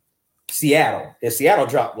Seattle. And Seattle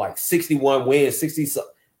dropped like 61 wins, 60,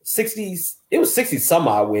 it was 60 some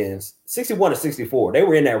odd wins, 61 to 64. They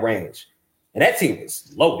were in that range. And that team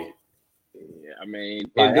was loaded. Yeah, I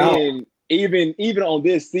mean, Like, and then even on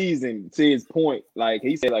this season, to his point, like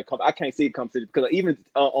he said, like I can't see it come to, because even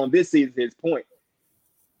on this season, to his point,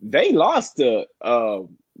 they lost to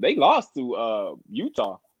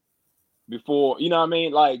Utah before, you know what I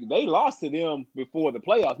mean? Like they lost to them before the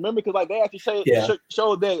playoffs. Remember, because like they actually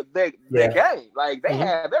showed that game. Like they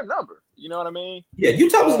had their number. You know what I mean? Yeah,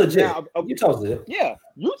 Utah was legit. Utah was legit. Yeah,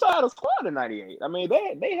 Utah had a squad in '98. I mean,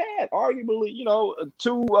 they had arguably, you know,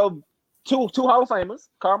 two Hall of Famers,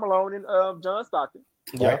 Karl Malone and John Stockton.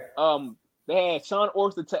 Yeah. They had Sean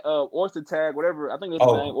Ostertag, whatever. I think that's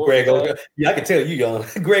his name. Greg. Yeah, I can tell you, young.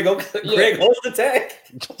 Greg Ostertag.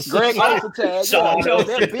 Greg Ostertag. Sean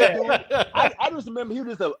That big dude. I just remember he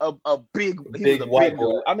was just a big white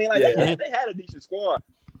boy. dude. I mean, like they had a decent squad.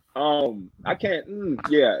 I can't.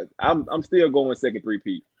 I'm still going second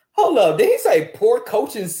 3P. Hold up, did he say poor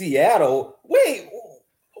coach in Seattle? Wait,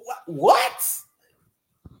 what?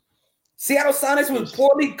 Seattle Sonics was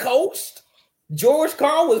poorly coached. George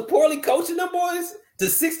Karl was poorly coaching them boys to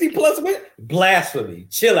 60+ win. Blasphemy.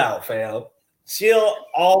 Chill out, fam. Chill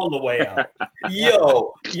all the way out.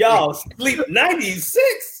 Yo, y'all sleep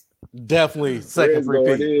 96. Definitely second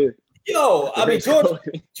 3P. Yo, I mean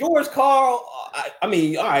George Karl. I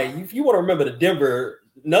mean, all right. If you want to remember the Denver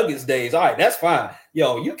Nuggets days, all right, that's fine.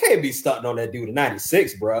 Yo, you can't be stunting on that dude in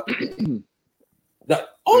 '96, bro.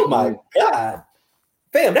 Oh my god.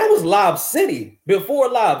 Fam, that was Lob City before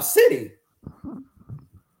Lob City.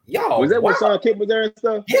 Y'all, Was that when Sean Kidd was there and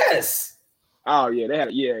stuff? Yes. Oh yeah, they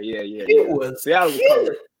had yeah. It was Seattle was cold.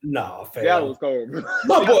 No, fam. Seattle was cold.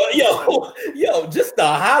 My boy, yo, just the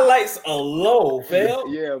highlights alone, fam.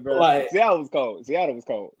 Yeah, bro. Like, Seattle was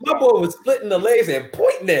cold. My boy was splitting the legs and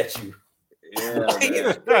pointing at you. Yeah,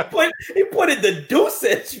 Like, he pointed the deuce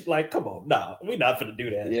at you. Like, come on, no, we're not gonna do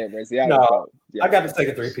that. yeah, man. Seattle was cold. Yeah. I got to take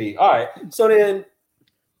a 3P. All right, so then,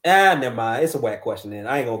 never mind. It's a whack question. Then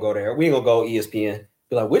I ain't gonna go there. We ain't gonna go ESPN.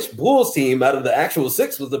 Be like, which Bulls team out of the actual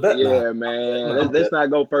 6 was the best? Yeah, man. Let's not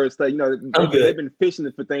go first. You know, they've been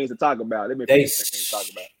fishing for things to talk about. They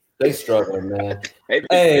struggling, man.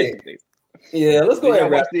 Hey, yeah, let's go ahead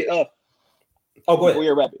and wrap it up. Oh, go ahead. Before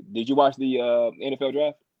you wrap it, did you watch the NFL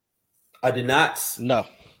draft? I did not. No.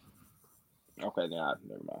 Okay, nah,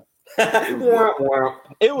 never mind.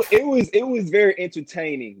 It was very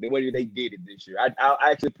entertaining the way they did it this year.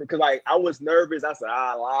 I actually, because I was nervous. I said,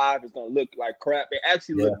 live is gonna look like crap. It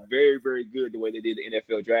actually looked very, very good the way they did the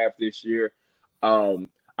NFL draft this year. I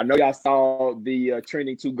know y'all saw the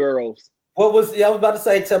trending 2 girls. I was about to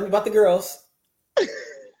say, tell me about the girls.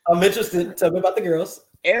 I'm interested. Tell me about the girls.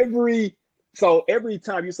 Every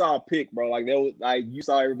time you saw a pick, bro, like you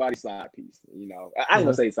saw everybody's side piece. You know, I ain't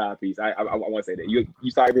gonna say side piece. I want to say that you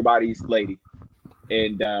saw everybody's lady,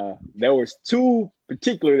 and there was 2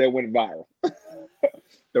 particular that went viral.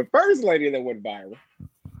 The first lady that went viral,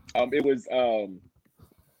 it was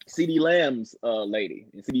CeeDee Lamb's lady,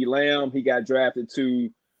 and CeeDee Lamb, he got drafted to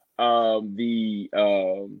the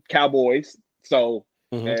Cowboys. So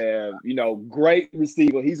you know, great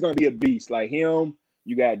receiver. He's gonna be a beast like him.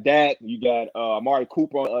 You got Dak, you got Amari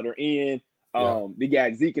Cooper on the other end. They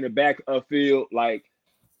got Zeke in the back of field. Like,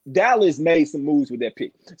 Dallas made some moves with that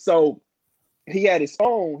pick. So he had his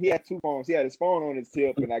phone. He had 2 phones. He had his phone on his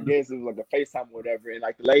hip, and I guess it was like a FaceTime or whatever. And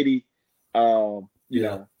like the lady, you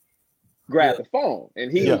know, grabbed the phone,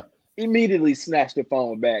 and he immediately snatched the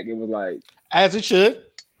phone back. It was like, as it should.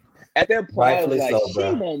 At that point, I was like, so,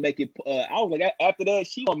 she won't make it. I was like, after that,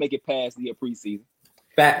 she won't make it past the preseason.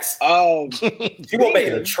 Facts. She won't make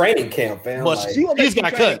it a training camp, fam. But like, she's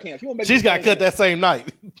got cut. She's got cut that same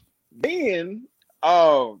night. Then,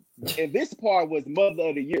 and this part was Mother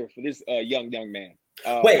of the Year for this young man.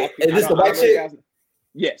 Wait, is this the white chick?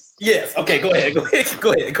 Yes. Yes. Okay, go ahead.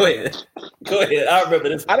 Go ahead. I remember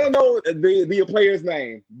this. I don't know the player's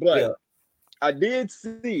name, but I did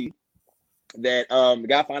see that the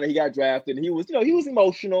guy finally he got drafted, and he was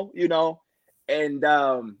emotional, and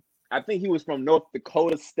I think he was from North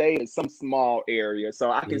Dakota State or some small area, so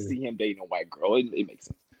I can see him dating a white girl. It makes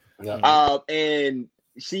sense. Yeah. And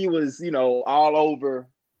she was, all over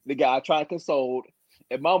the guy trying to console,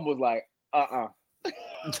 and Mom was like,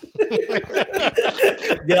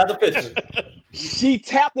 Get out the picture. She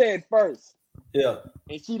tapped her at first. Yeah.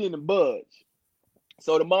 And she didn't budge.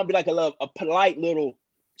 So the mom be like a polite little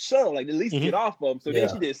shut up, like at least get off of him. So then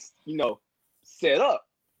she just, set up.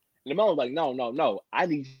 And the mom was like, no, I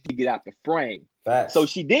need you to get out the frame. Facts. So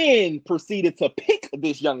she then proceeded to pick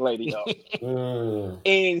this young lady up.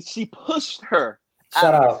 And she pushed her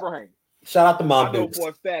out of the frame. Shout out to Mom I know Dukes. for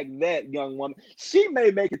a fact that young woman, she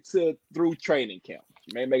may make it through training camp.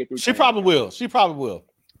 She probably will.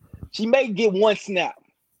 She may get one snap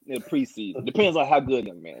in the preseason. Depends on how good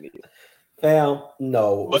young man is. Fam,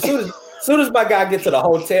 no. As soon as my guy gets to the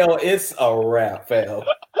hotel, it's a wrap, fam.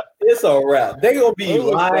 It's a wrap. They gonna be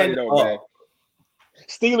lined up. Man.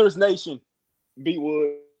 Steelers Nation beat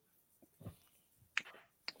Wood.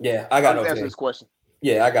 Yeah, I got no answer this question.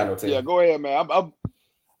 Yeah, I got no team. Yeah, go ahead, man.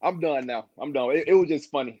 I'm done now. I'm done. It was just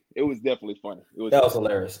funny. It was definitely funny. That was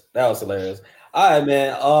hilarious. All right,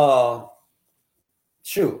 man.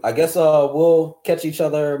 Shoot. I guess we'll catch each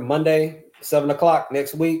other Monday, 7:00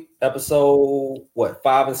 next week. Episode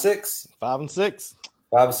 5 and 6? 5 and 6.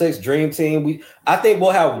 5 and 6. Dream Team. I think we'll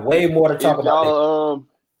have way more to talk about. Y'all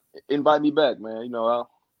invite me back, man.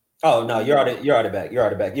 Oh no, you're already back.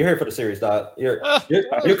 You're here for the series, dog. You're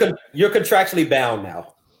contractually bound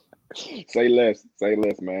now. Say less,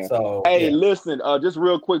 man. So, listen, just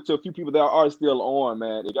real quick to a few people that are still on,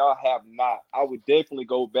 man. If y'all have not, I would definitely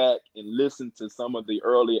go back and listen to some of the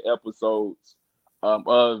earlier episodes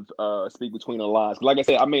of Speak Between the Lines. Like I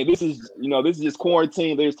said, I mean, this is just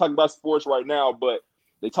quarantine. They're just talking about sports right now, but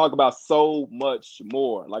they talk about so much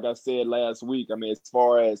more. Like I said last week, I mean, as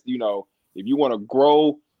far as, if you want to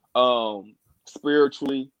grow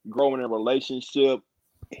spiritually, grow in a relationship,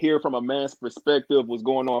 hear from a man's perspective what's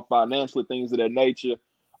going on financially, things of that nature.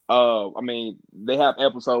 I mean, they have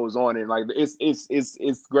episodes on it. Like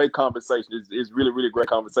it's great conversation. It's really, really great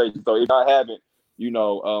conversation. So if I haven't,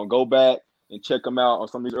 go back and check them out on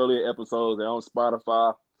some of these earlier episodes. They're on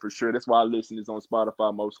Spotify for sure. That's why I listen. It's on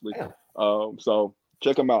Spotify mostly. So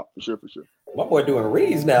check them out for sure. My boy doing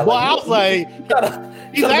reads now. Well, I was like,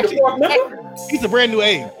 he's a brand new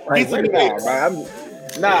A. He's a new A.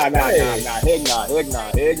 Nah. Heck nah. Don't do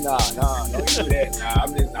that. Nah,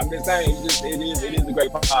 I'm just saying. It is a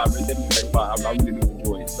great pod. It's definitely a great pod. I really do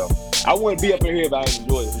enjoy it. So I wouldn't be up in here if I didn't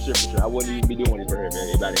enjoy it for sure. I wouldn't even be doing it for here, man,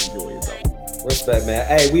 if I didn't enjoy it. So. Respect, man.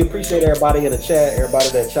 Hey, we appreciate everybody in the chat, everybody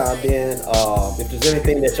that chimed in. If there's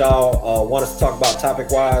anything that y'all want us to talk about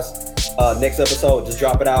topic-wise, next episode, just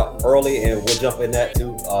drop it out early and we'll jump in that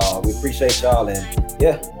too. We appreciate y'all, and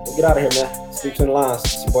yeah, we'll get out of here, man. Speak between the lines.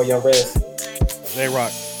 It's your boy Young Rez.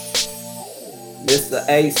 J-Rock. Mr.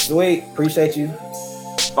 A Sweet, appreciate you.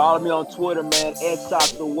 Follow me on Twitter, man. Shock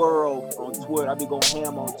the World on Twitter. I be going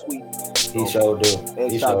ham on tweet, man. He sure do.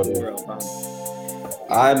 Shock the World, man.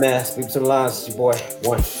 All right, man. Speak between the lines. It's your boy.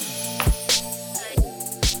 One.